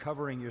majesty,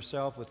 covering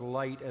yourself with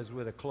light as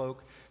with a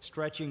cloak,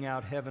 stretching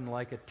out heaven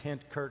like a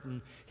tent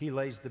curtain. He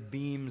lays the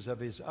beams of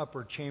His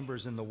upper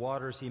chambers in the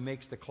waters. He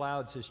makes the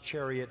clouds His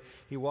chariot.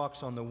 He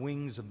walks on the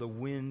wings of the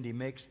wind. He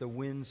makes the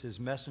winds His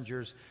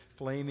messengers,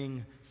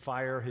 flaming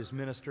fire His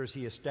ministers.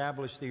 He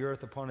established the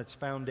earth upon its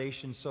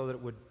foundation so that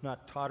it would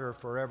not totter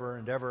forever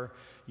and ever.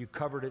 You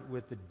covered it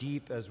with the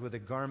deep as with a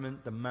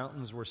garment. The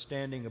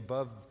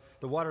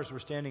waters were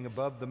standing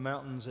above the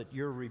mountains. At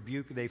your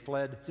rebuke they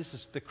fled. This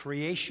is the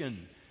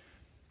creation.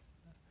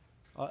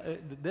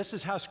 This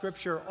is how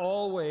Scripture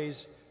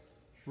always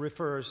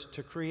refers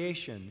to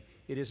creation.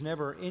 It is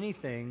never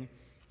anything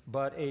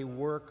but a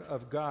work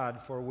of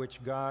God for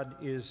which God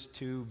is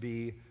to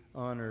be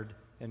honored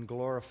and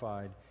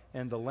glorified.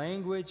 And the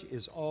language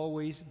is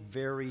always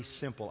very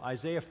simple.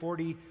 Isaiah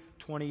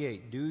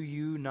 40:28, do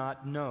you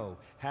not know?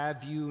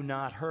 Have you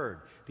not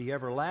heard? The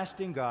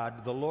everlasting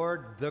God, the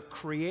Lord, the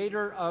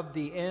creator of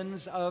the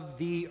ends of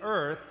the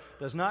earth,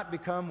 does not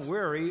become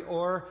weary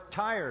or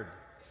tired.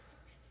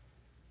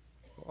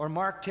 Or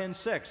Mark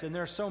 10:6, and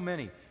there are so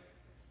many.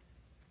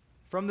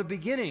 From the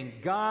beginning,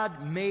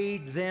 God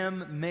made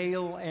them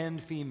male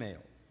and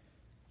female.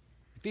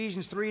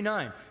 Ephesians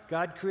 3:9,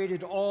 God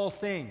created all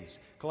things.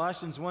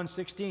 Colossians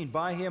 1:16,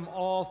 by Him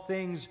all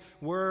things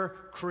were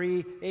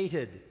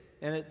created.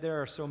 And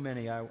there are so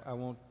many, I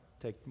won't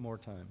take more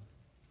time.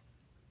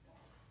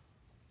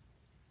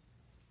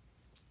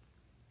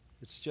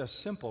 It's just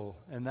simple,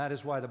 and that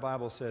is why the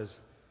Bible says,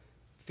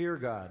 fear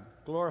God,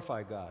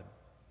 glorify God,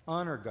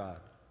 honor God,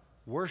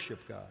 worship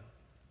God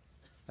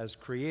as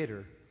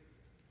Creator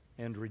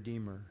and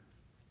Redeemer.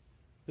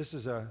 This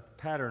is a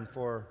pattern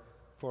for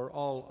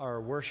all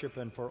our worship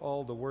and for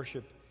all the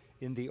worship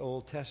in the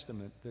Old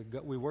Testament.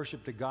 We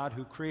worship the God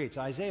who creates.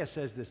 Isaiah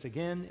says this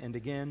again and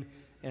again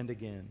and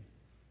again.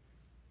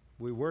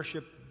 We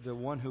worship the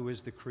one who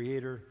is the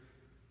Creator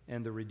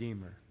and the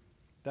Redeemer.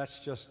 That's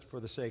just for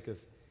the sake of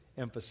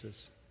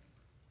emphasis.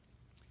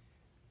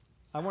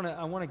 I want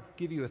to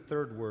give you a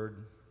third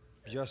word,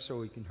 just so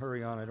we can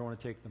hurry on. I don't want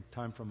to take the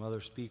time from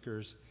other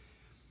speakers.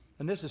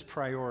 And this is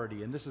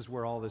priority, and this is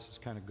where all this is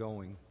kind of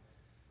going.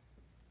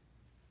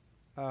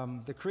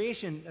 The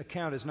creation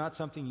account is not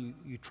something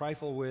you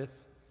trifle with.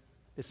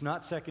 It's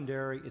not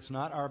secondary. It's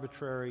not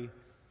arbitrary.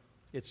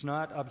 It's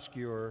not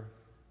obscure.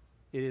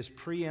 It is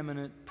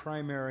preeminent,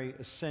 primary,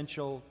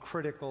 essential,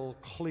 critical,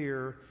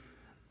 clear,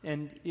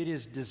 and it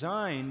is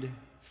designed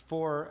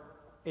for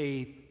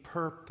a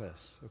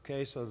purpose.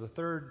 Okay, so the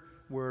third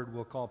word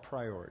we'll call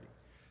priority.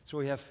 So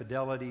we have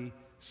fidelity,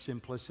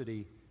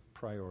 simplicity,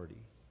 priority.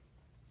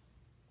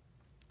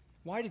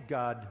 Why did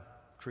God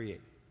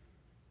create?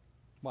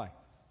 Why?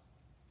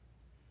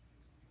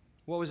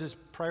 What was His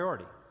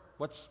priority?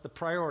 What's the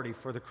priority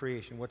for the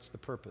creation? What's the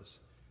purpose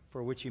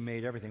for which He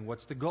made everything?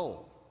 What's the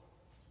goal?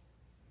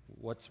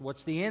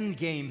 What's the end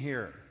game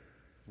here?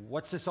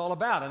 What's this all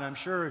about? And I'm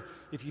sure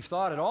if you've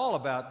thought at all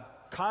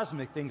about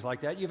cosmic things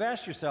like that, you've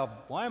asked yourself,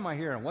 why am I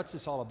here and what's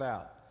this all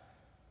about?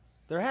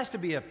 There has to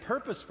be a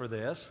purpose for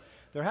this.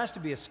 There has to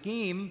be a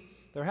scheme.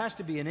 There has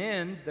to be an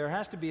end. There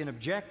has to be an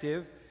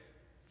objective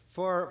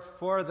for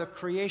the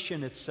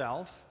creation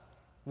itself.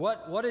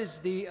 What is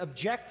the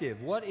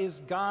objective? What is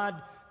God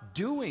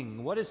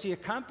doing? What is He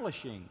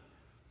accomplishing?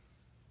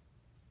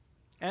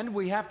 And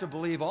we have to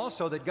believe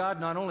also that God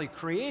not only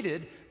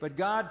created, but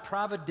God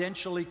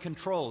providentially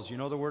controls. You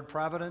know the word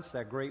providence,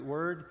 that great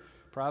word?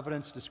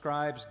 Providence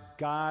describes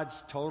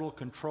God's total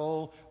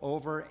control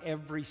over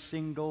every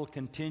single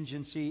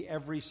contingency,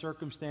 every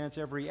circumstance,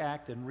 every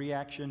act and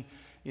reaction.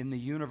 in the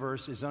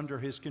universe is under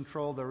his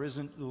control. There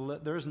isn't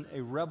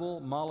a rebel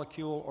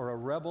molecule or a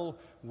rebel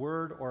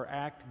word or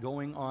act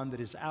going on that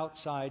is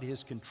outside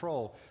his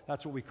control.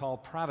 That's what we call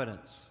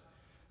providence.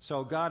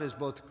 So God is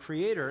both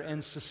creator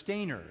and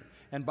sustainer.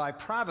 And by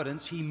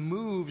providence, he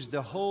moves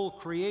the whole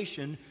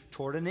creation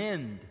toward an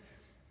end.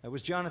 That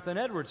was Jonathan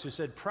Edwards who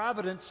said,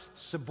 providence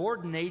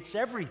subordinates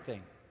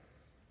everything.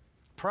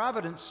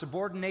 Providence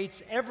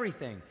subordinates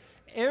everything.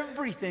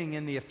 Everything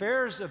in the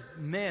affairs of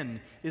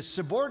men is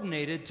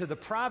subordinated to the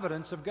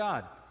providence of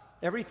God.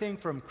 Everything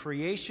from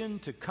creation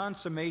to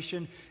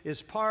consummation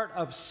is part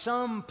of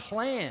some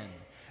plan.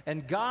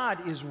 And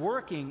God is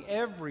working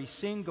every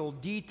single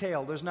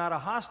detail. There's not a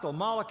hostile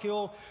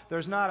molecule.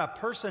 There's not a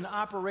person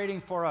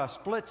operating for a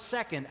split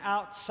second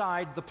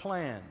outside the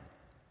plan.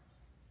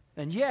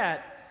 And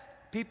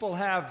yet, people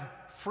have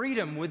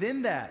freedom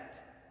within that.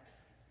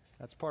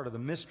 That's part of the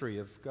mystery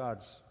of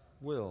God's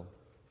will.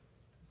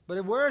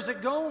 But where is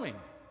it going?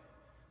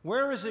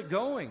 Where is it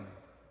going?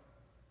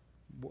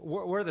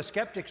 Were the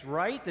skeptics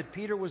right that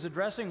Peter was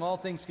addressing? All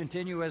things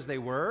continue as they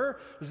were.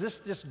 Does this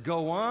just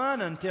go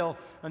on until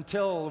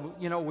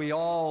we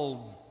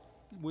all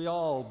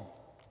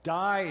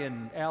die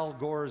in Al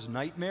Gore's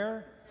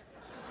nightmare?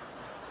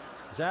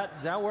 Is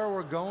that where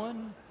we're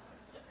going?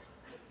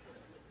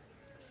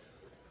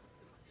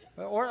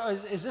 Or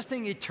is this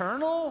thing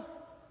eternal?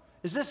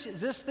 Is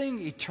this thing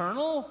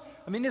eternal?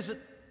 I mean, is it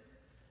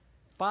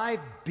 5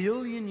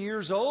 billion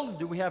years old?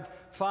 Do we have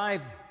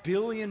 5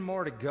 billion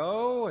more to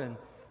go?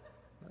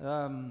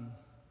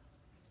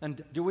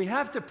 And do we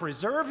have to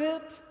preserve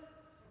it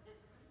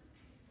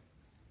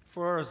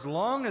for as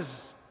long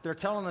as they're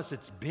telling us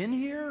it's been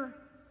here?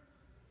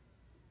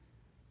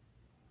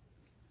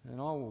 And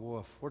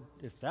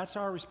if that's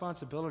our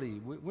responsibility,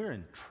 we're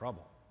in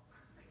trouble.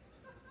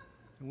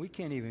 And we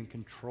can't even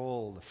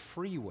control the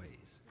freeways.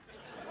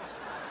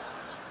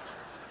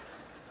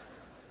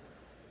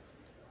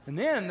 And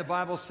then the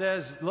Bible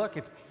says, look,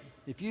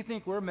 if you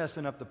think we're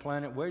messing up the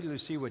planet, wait till you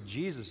see what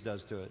Jesus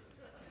does to it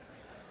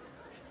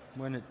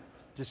when it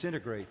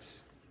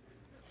disintegrates.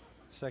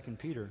 2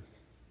 Peter.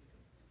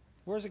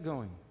 Where's it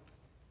going?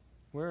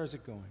 Where is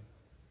it going?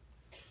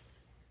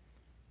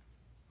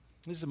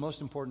 This is the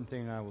most important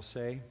thing I will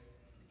say.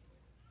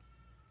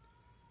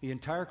 The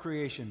entire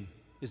creation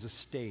is a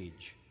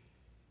stage.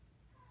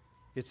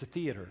 It's a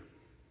theater.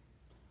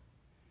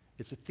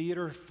 It's a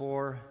theater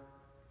for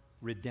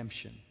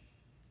redemption.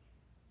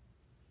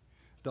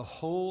 The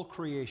whole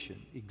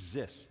creation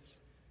exists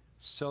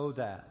so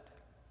that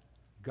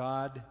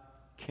God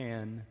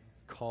can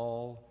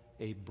call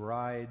a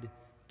bride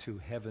to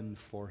heaven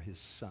for his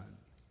son.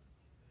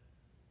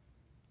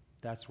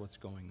 That's what's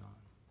going on.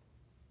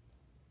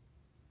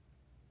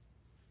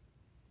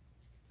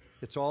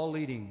 It's all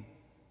leading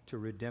to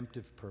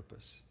redemptive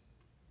purpose.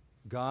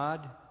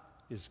 God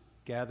is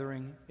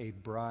gathering a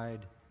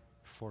bride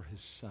for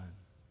his son.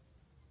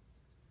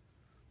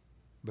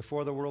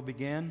 Before the world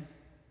began,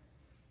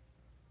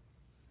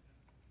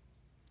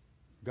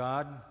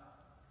 God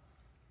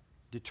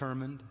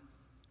determined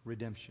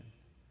redemption.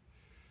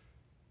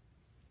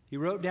 He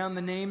wrote down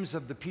the names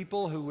of the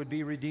people who would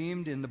be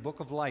redeemed in the book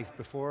of life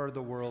before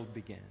the world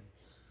began.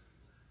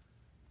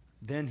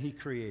 Then he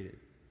created.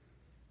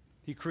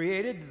 He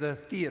created the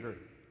theater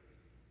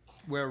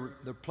where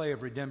the play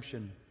of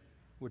redemption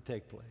would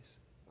take place.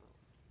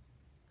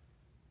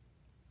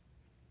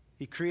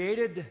 He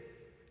created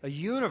a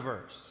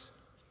universe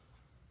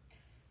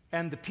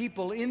and the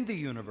people in the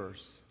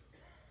universe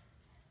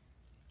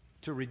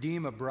to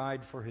redeem a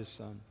bride for his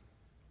son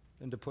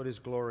and to put his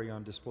glory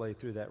on display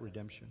through that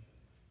redemption.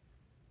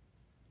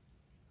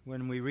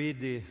 When we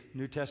read the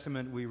New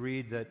Testament, we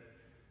read that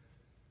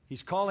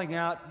he's calling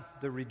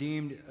out the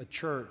redeemed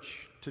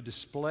church to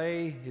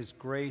display his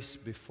grace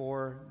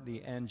before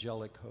the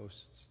angelic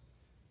hosts.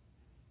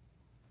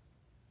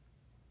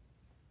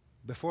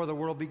 Before the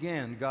world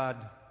began,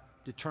 God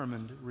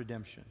determined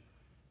redemption.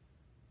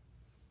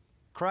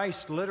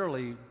 Christ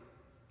literally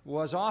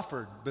was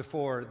offered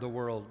before the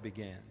world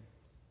began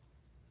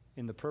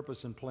in the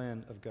purpose and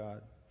plan of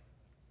God.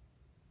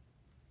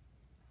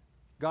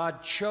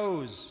 God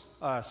chose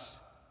us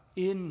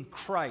in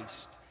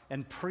Christ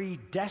and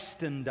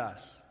predestined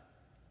us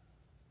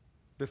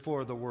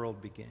before the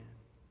world began.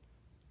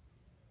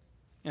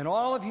 And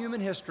all of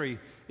human history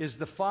is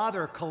the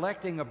Father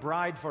collecting a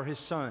bride for his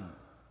Son,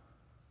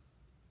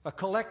 a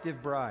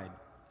collective bride.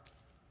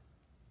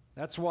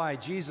 That's why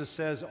Jesus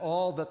says,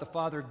 all that the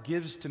Father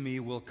gives to me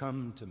will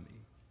come to me.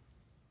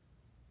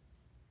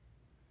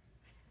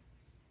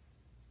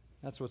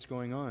 That's what's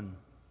going on.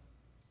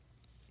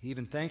 He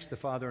even thanks the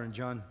Father in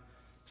John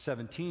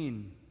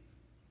 17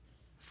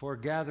 for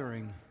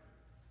gathering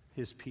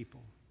his people.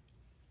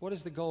 What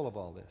is the goal of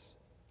all this?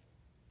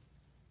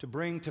 To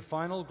bring to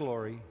final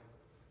glory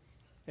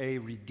a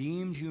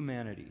redeemed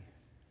humanity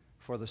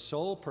for the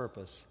sole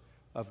purpose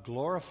of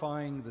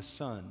glorifying the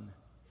Son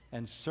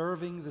and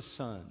serving the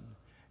Son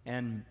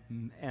and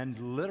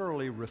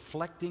literally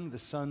reflecting the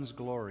Son's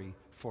glory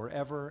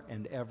forever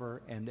and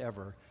ever and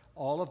ever,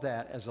 All of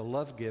that as a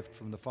love gift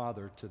from the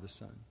Father to the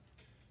Son.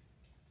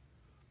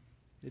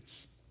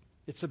 It's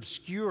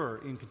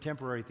obscure in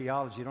contemporary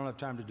theology. I don't have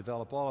time to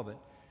develop all of it.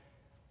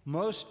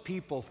 Most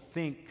people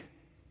think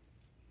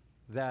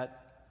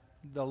that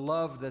the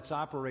love that's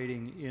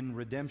operating in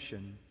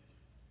redemption,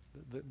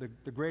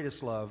 the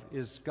greatest love,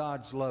 is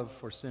God's love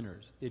for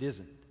sinners. It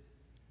isn't.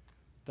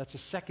 That's a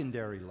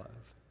secondary love.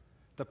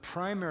 The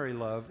primary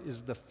love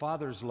is the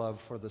Father's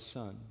love for the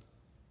Son.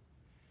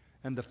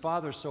 And the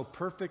Father so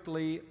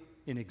perfectly,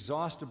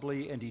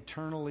 inexhaustibly, and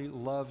eternally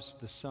loves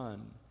the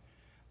Son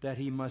that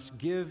he must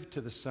give to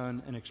the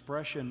Son an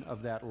expression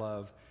of that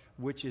love,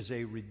 which is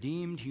a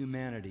redeemed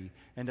humanity,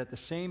 and at the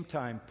same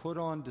time put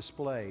on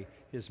display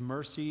his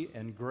mercy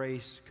and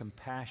grace,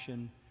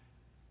 compassion,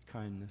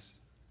 kindness.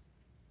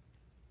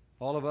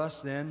 All of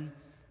us then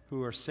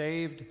who are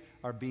saved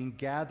are being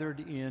gathered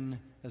in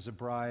as a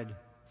bride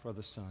for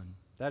the Son.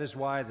 That is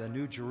why the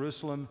New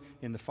Jerusalem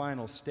in the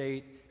final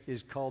state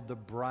is called the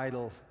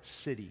bridal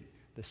city,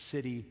 the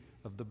city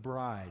of the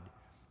bride.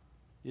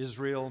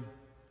 Israel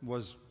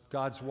was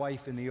God's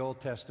wife in the Old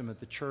Testament.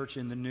 The church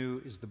in the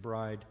New is the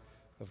bride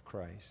of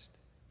Christ.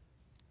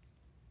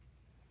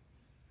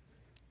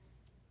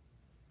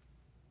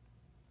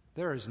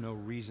 There is no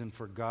reason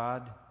for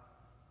God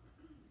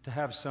to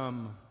have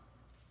some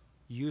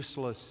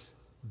useless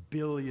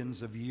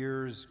billions of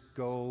years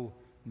go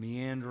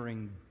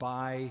meandering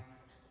by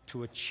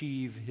to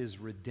achieve his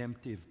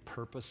redemptive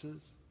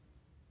purposes.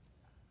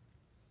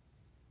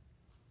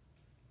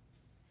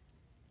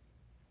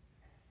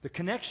 The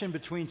connection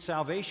between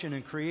salvation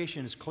and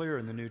creation is clear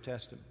in the New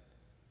Testament.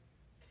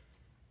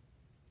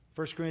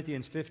 1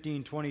 Corinthians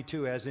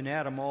 15:22, as in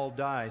Adam all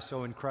die,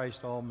 so in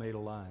Christ all made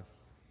alive.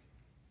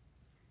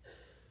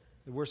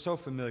 We're so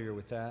familiar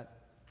with that.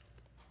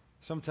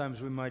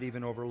 Sometimes we might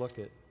even overlook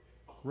it.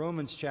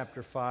 Romans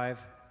chapter 5,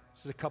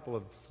 this is a couple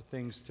of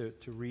things to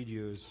read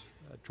you as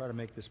I try to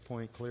make this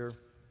point clear.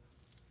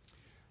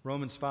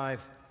 Romans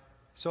 5,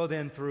 so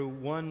then through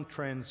one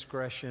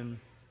transgression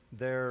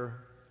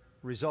there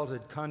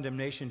resulted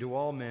condemnation to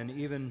all men,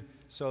 even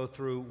so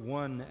through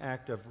one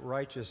act of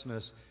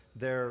righteousness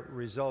there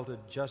resulted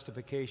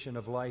justification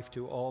of life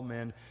to all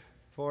men.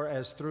 For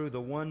as through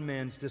the one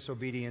man's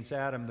disobedience,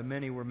 Adam, the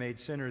many were made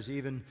sinners,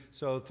 even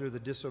so through the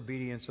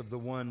disobedience of the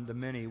one, the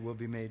many will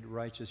be made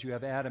righteous. You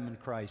have Adam and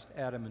Christ,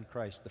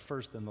 the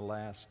first and the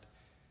last.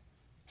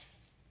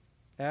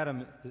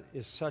 Adam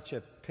is such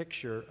a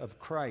picture of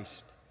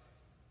Christ.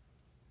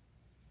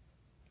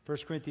 1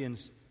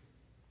 Corinthians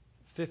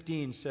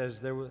 15 says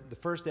the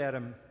first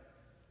Adam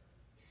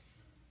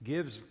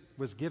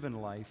was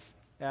given life.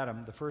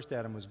 Adam, the first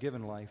Adam, was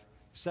given life.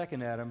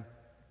 Second Adam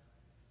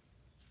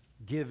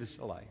gives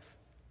life.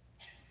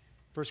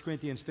 1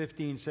 Corinthians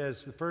 15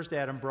 says the first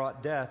Adam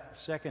brought death,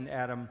 second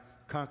Adam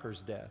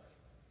conquers death.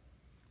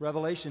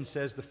 Revelation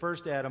says the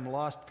first Adam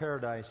lost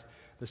paradise,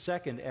 the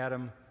second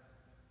Adam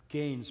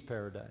gains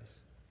paradise.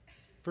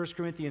 1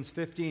 Corinthians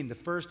 15, the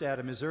first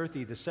Adam is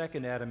earthy, the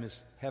second Adam is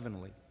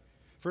heavenly.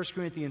 1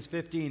 Corinthians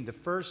 15, the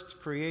first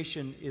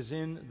creation is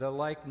in the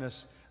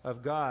likeness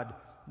of God.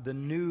 The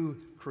new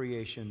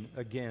creation,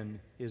 again,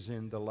 is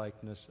in the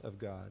likeness of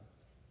God.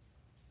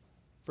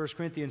 1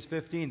 Corinthians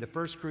 15, the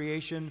first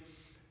creation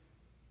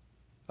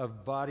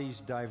of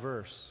bodies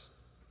diverse.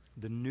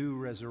 The new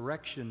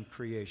resurrection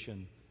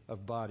creation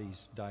of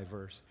bodies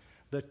diverse.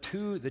 The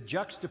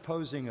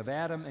juxtaposing of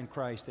Adam and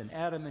Christ, and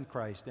Adam and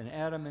Christ, and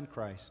Adam and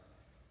Christ,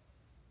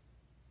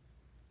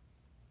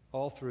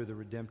 all through the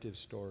redemptive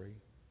story.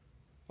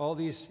 All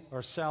these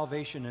are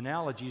salvation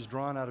analogies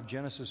drawn out of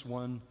Genesis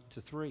 1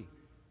 to 3.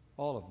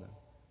 All of them.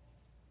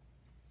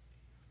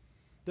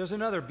 There's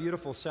another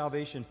beautiful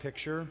salvation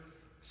picture.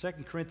 2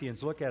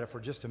 Corinthians, look at it for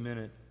just a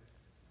minute.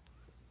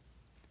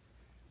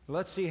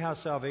 Let's see how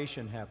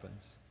salvation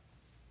happens.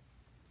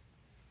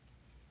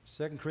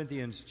 2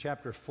 Corinthians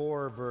chapter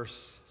 4,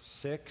 verse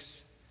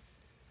 6.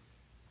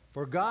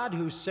 For God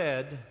who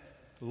said,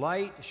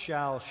 light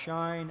shall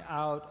shine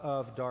out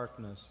of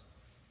darkness,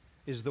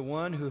 is the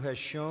one who has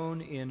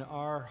shone in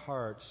our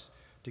hearts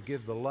to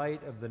give the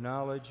light of the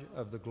knowledge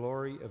of the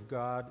glory of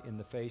God in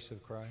the face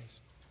of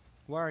Christ.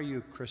 Why are you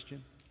a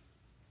Christian?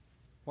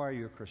 Why are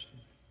you a Christian?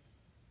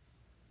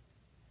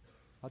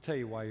 I'll tell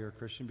you why you're a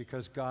Christian.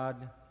 Because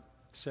God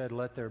said,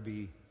 let there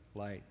be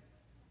light.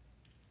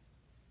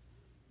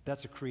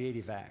 That's a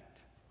creative act.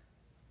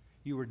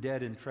 You were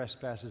dead in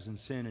trespasses and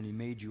sin, and he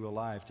made you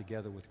alive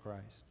together with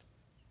Christ.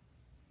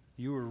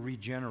 You were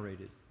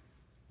regenerated.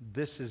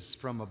 This is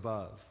from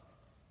above.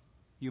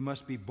 You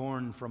must be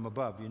born from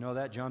above. You know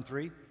that, John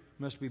 3? You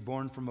must be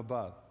born from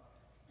above.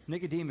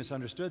 Nicodemus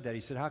understood that.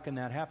 He said, how can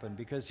that happen?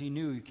 Because he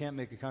knew you can't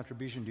make a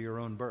contribution to your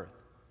own birth.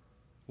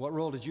 What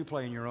role did you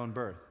play in your own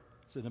birth?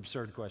 It's an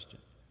absurd question.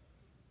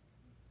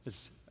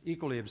 It's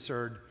equally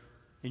absurd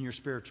in your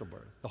spiritual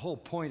birth. The whole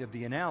point of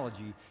the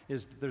analogy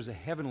is that there's a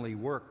heavenly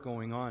work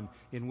going on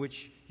in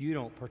which you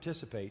don't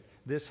participate.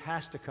 This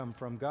has to come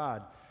from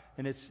God,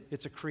 and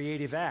it's a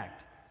creative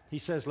act. He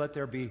says, let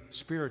there be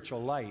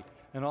spiritual light.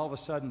 and all of a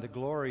sudden the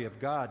glory of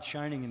God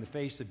shining in the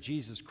face of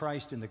Jesus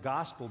Christ in the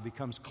gospel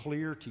becomes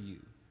clear to you.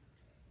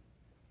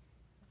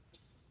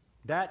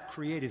 That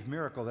creative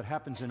miracle that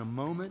happens in a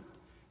moment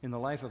in the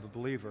life of a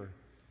believer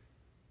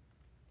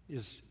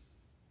is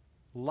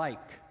like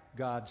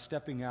God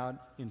stepping out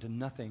into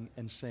nothing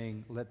and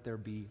saying, "Let there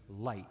be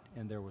light,"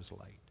 and there was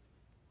light.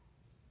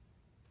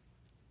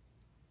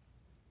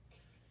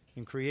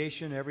 In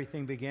creation,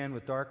 everything began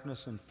with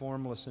darkness and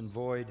formless and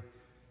void,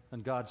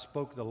 and God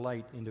spoke the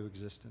light into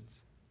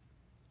existence.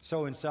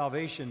 So in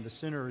salvation, the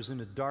sinner is in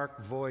a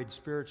dark void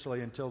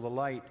spiritually until the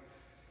light,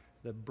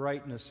 the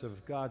brightness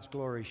of God's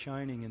glory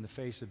shining in the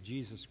face of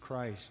Jesus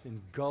Christ,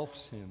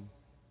 engulfs him.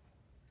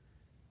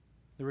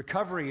 The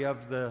recovery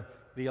of the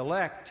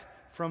elect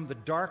from the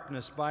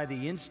darkness by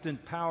the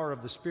instant power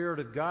of the Spirit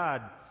of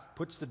God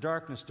puts the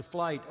darkness to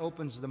flight,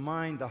 opens the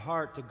mind, the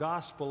heart to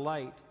gospel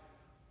light.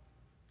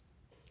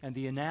 And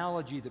the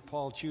analogy that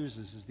Paul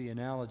chooses is the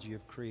analogy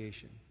of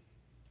creation.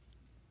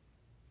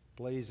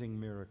 Blazing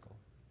miracle.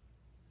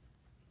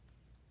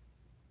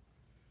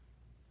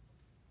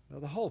 Now,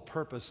 the whole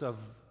purpose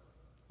of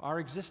our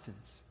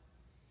existence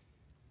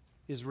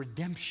is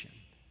redemption.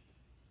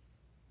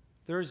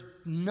 There's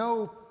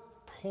no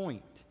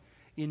point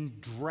in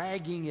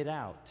dragging it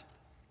out.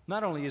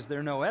 Not only is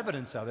there no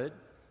evidence of it,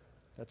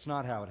 that's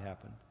not how it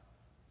happened,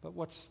 but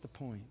what's the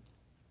point?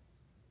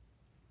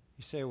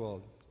 You say,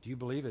 well, do you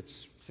believe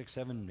it's 6,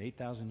 7,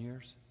 8,000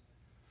 years?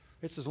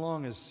 It's as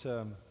long as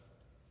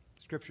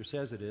Scripture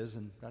says it is,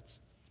 and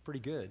that's pretty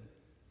good.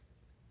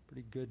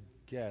 Pretty good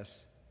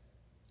guess.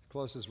 As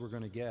close as we're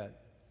going to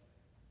get.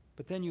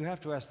 But then you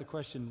have to ask the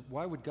question,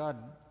 why would God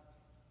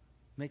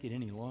make it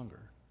any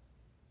longer?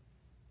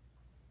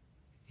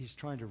 He's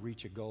trying to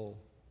reach a goal,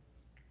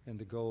 and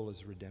the goal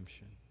is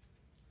redemption.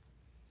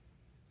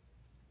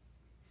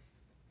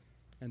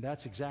 And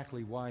that's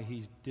exactly why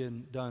he's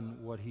done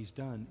what he's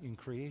done in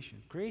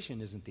creation.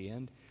 Creation isn't the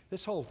end.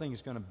 This whole thing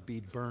is going to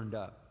be burned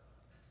up.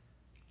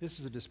 This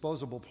is a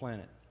disposable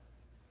planet,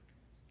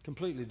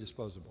 completely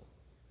disposable.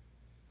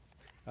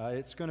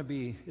 It's going to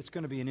be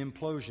an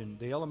implosion.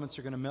 The elements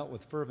are going to melt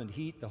with fervent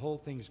heat. The whole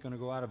thing is going to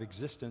go out of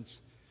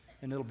existence,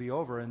 and it'll be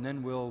over. And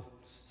then we'll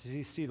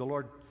see the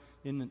Lord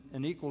in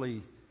an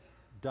equally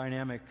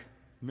dynamic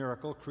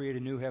miracle create a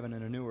new heaven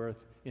and a new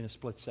earth in a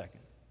split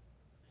second.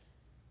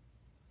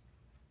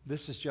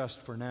 This is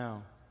just for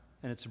now,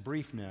 and it's a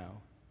brief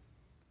now,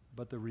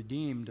 but the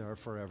redeemed are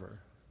forever,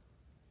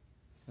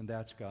 and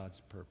that's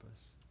God's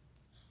purpose.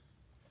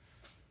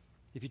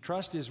 If you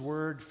trust His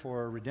word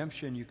for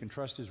redemption, you can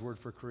trust His word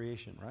for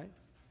creation, right?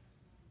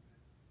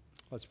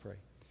 Let's pray.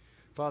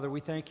 Father,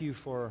 we thank you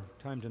for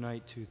time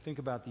tonight to think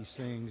about these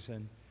things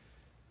and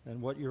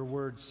what your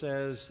word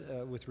says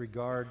with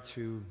regard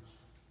to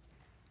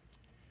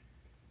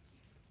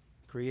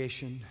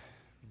creation,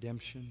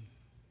 redemption.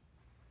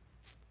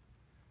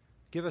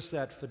 Give us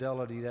that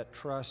fidelity, that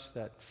trust,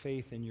 that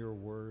faith in your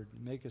word.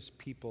 Make us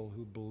people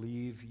who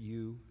believe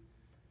you,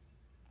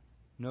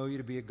 know you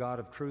to be a God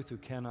of truth who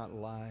cannot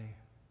lie.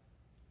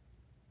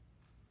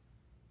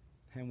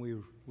 And we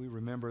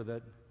remember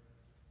that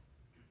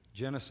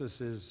Genesis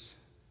is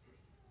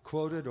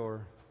quoted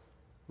or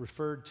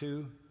referred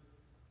to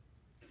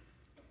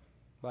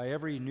by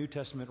every New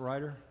Testament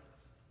writer,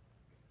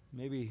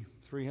 maybe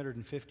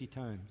 350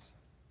 times.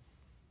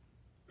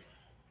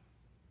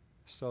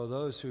 So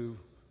those who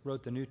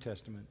wrote the New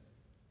Testament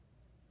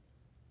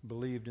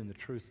believed in the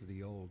truth of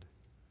the Old.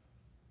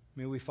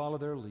 May we follow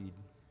their lead.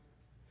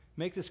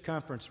 Make this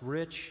conference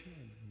rich,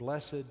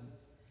 blessed,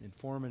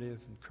 informative,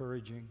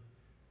 encouraging.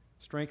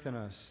 Strengthen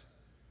us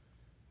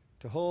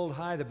to hold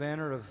high the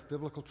banner of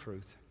biblical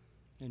truth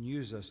and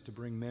use us to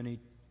bring many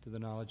to the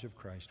knowledge of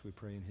Christ. We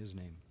pray in His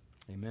name.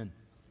 Amen.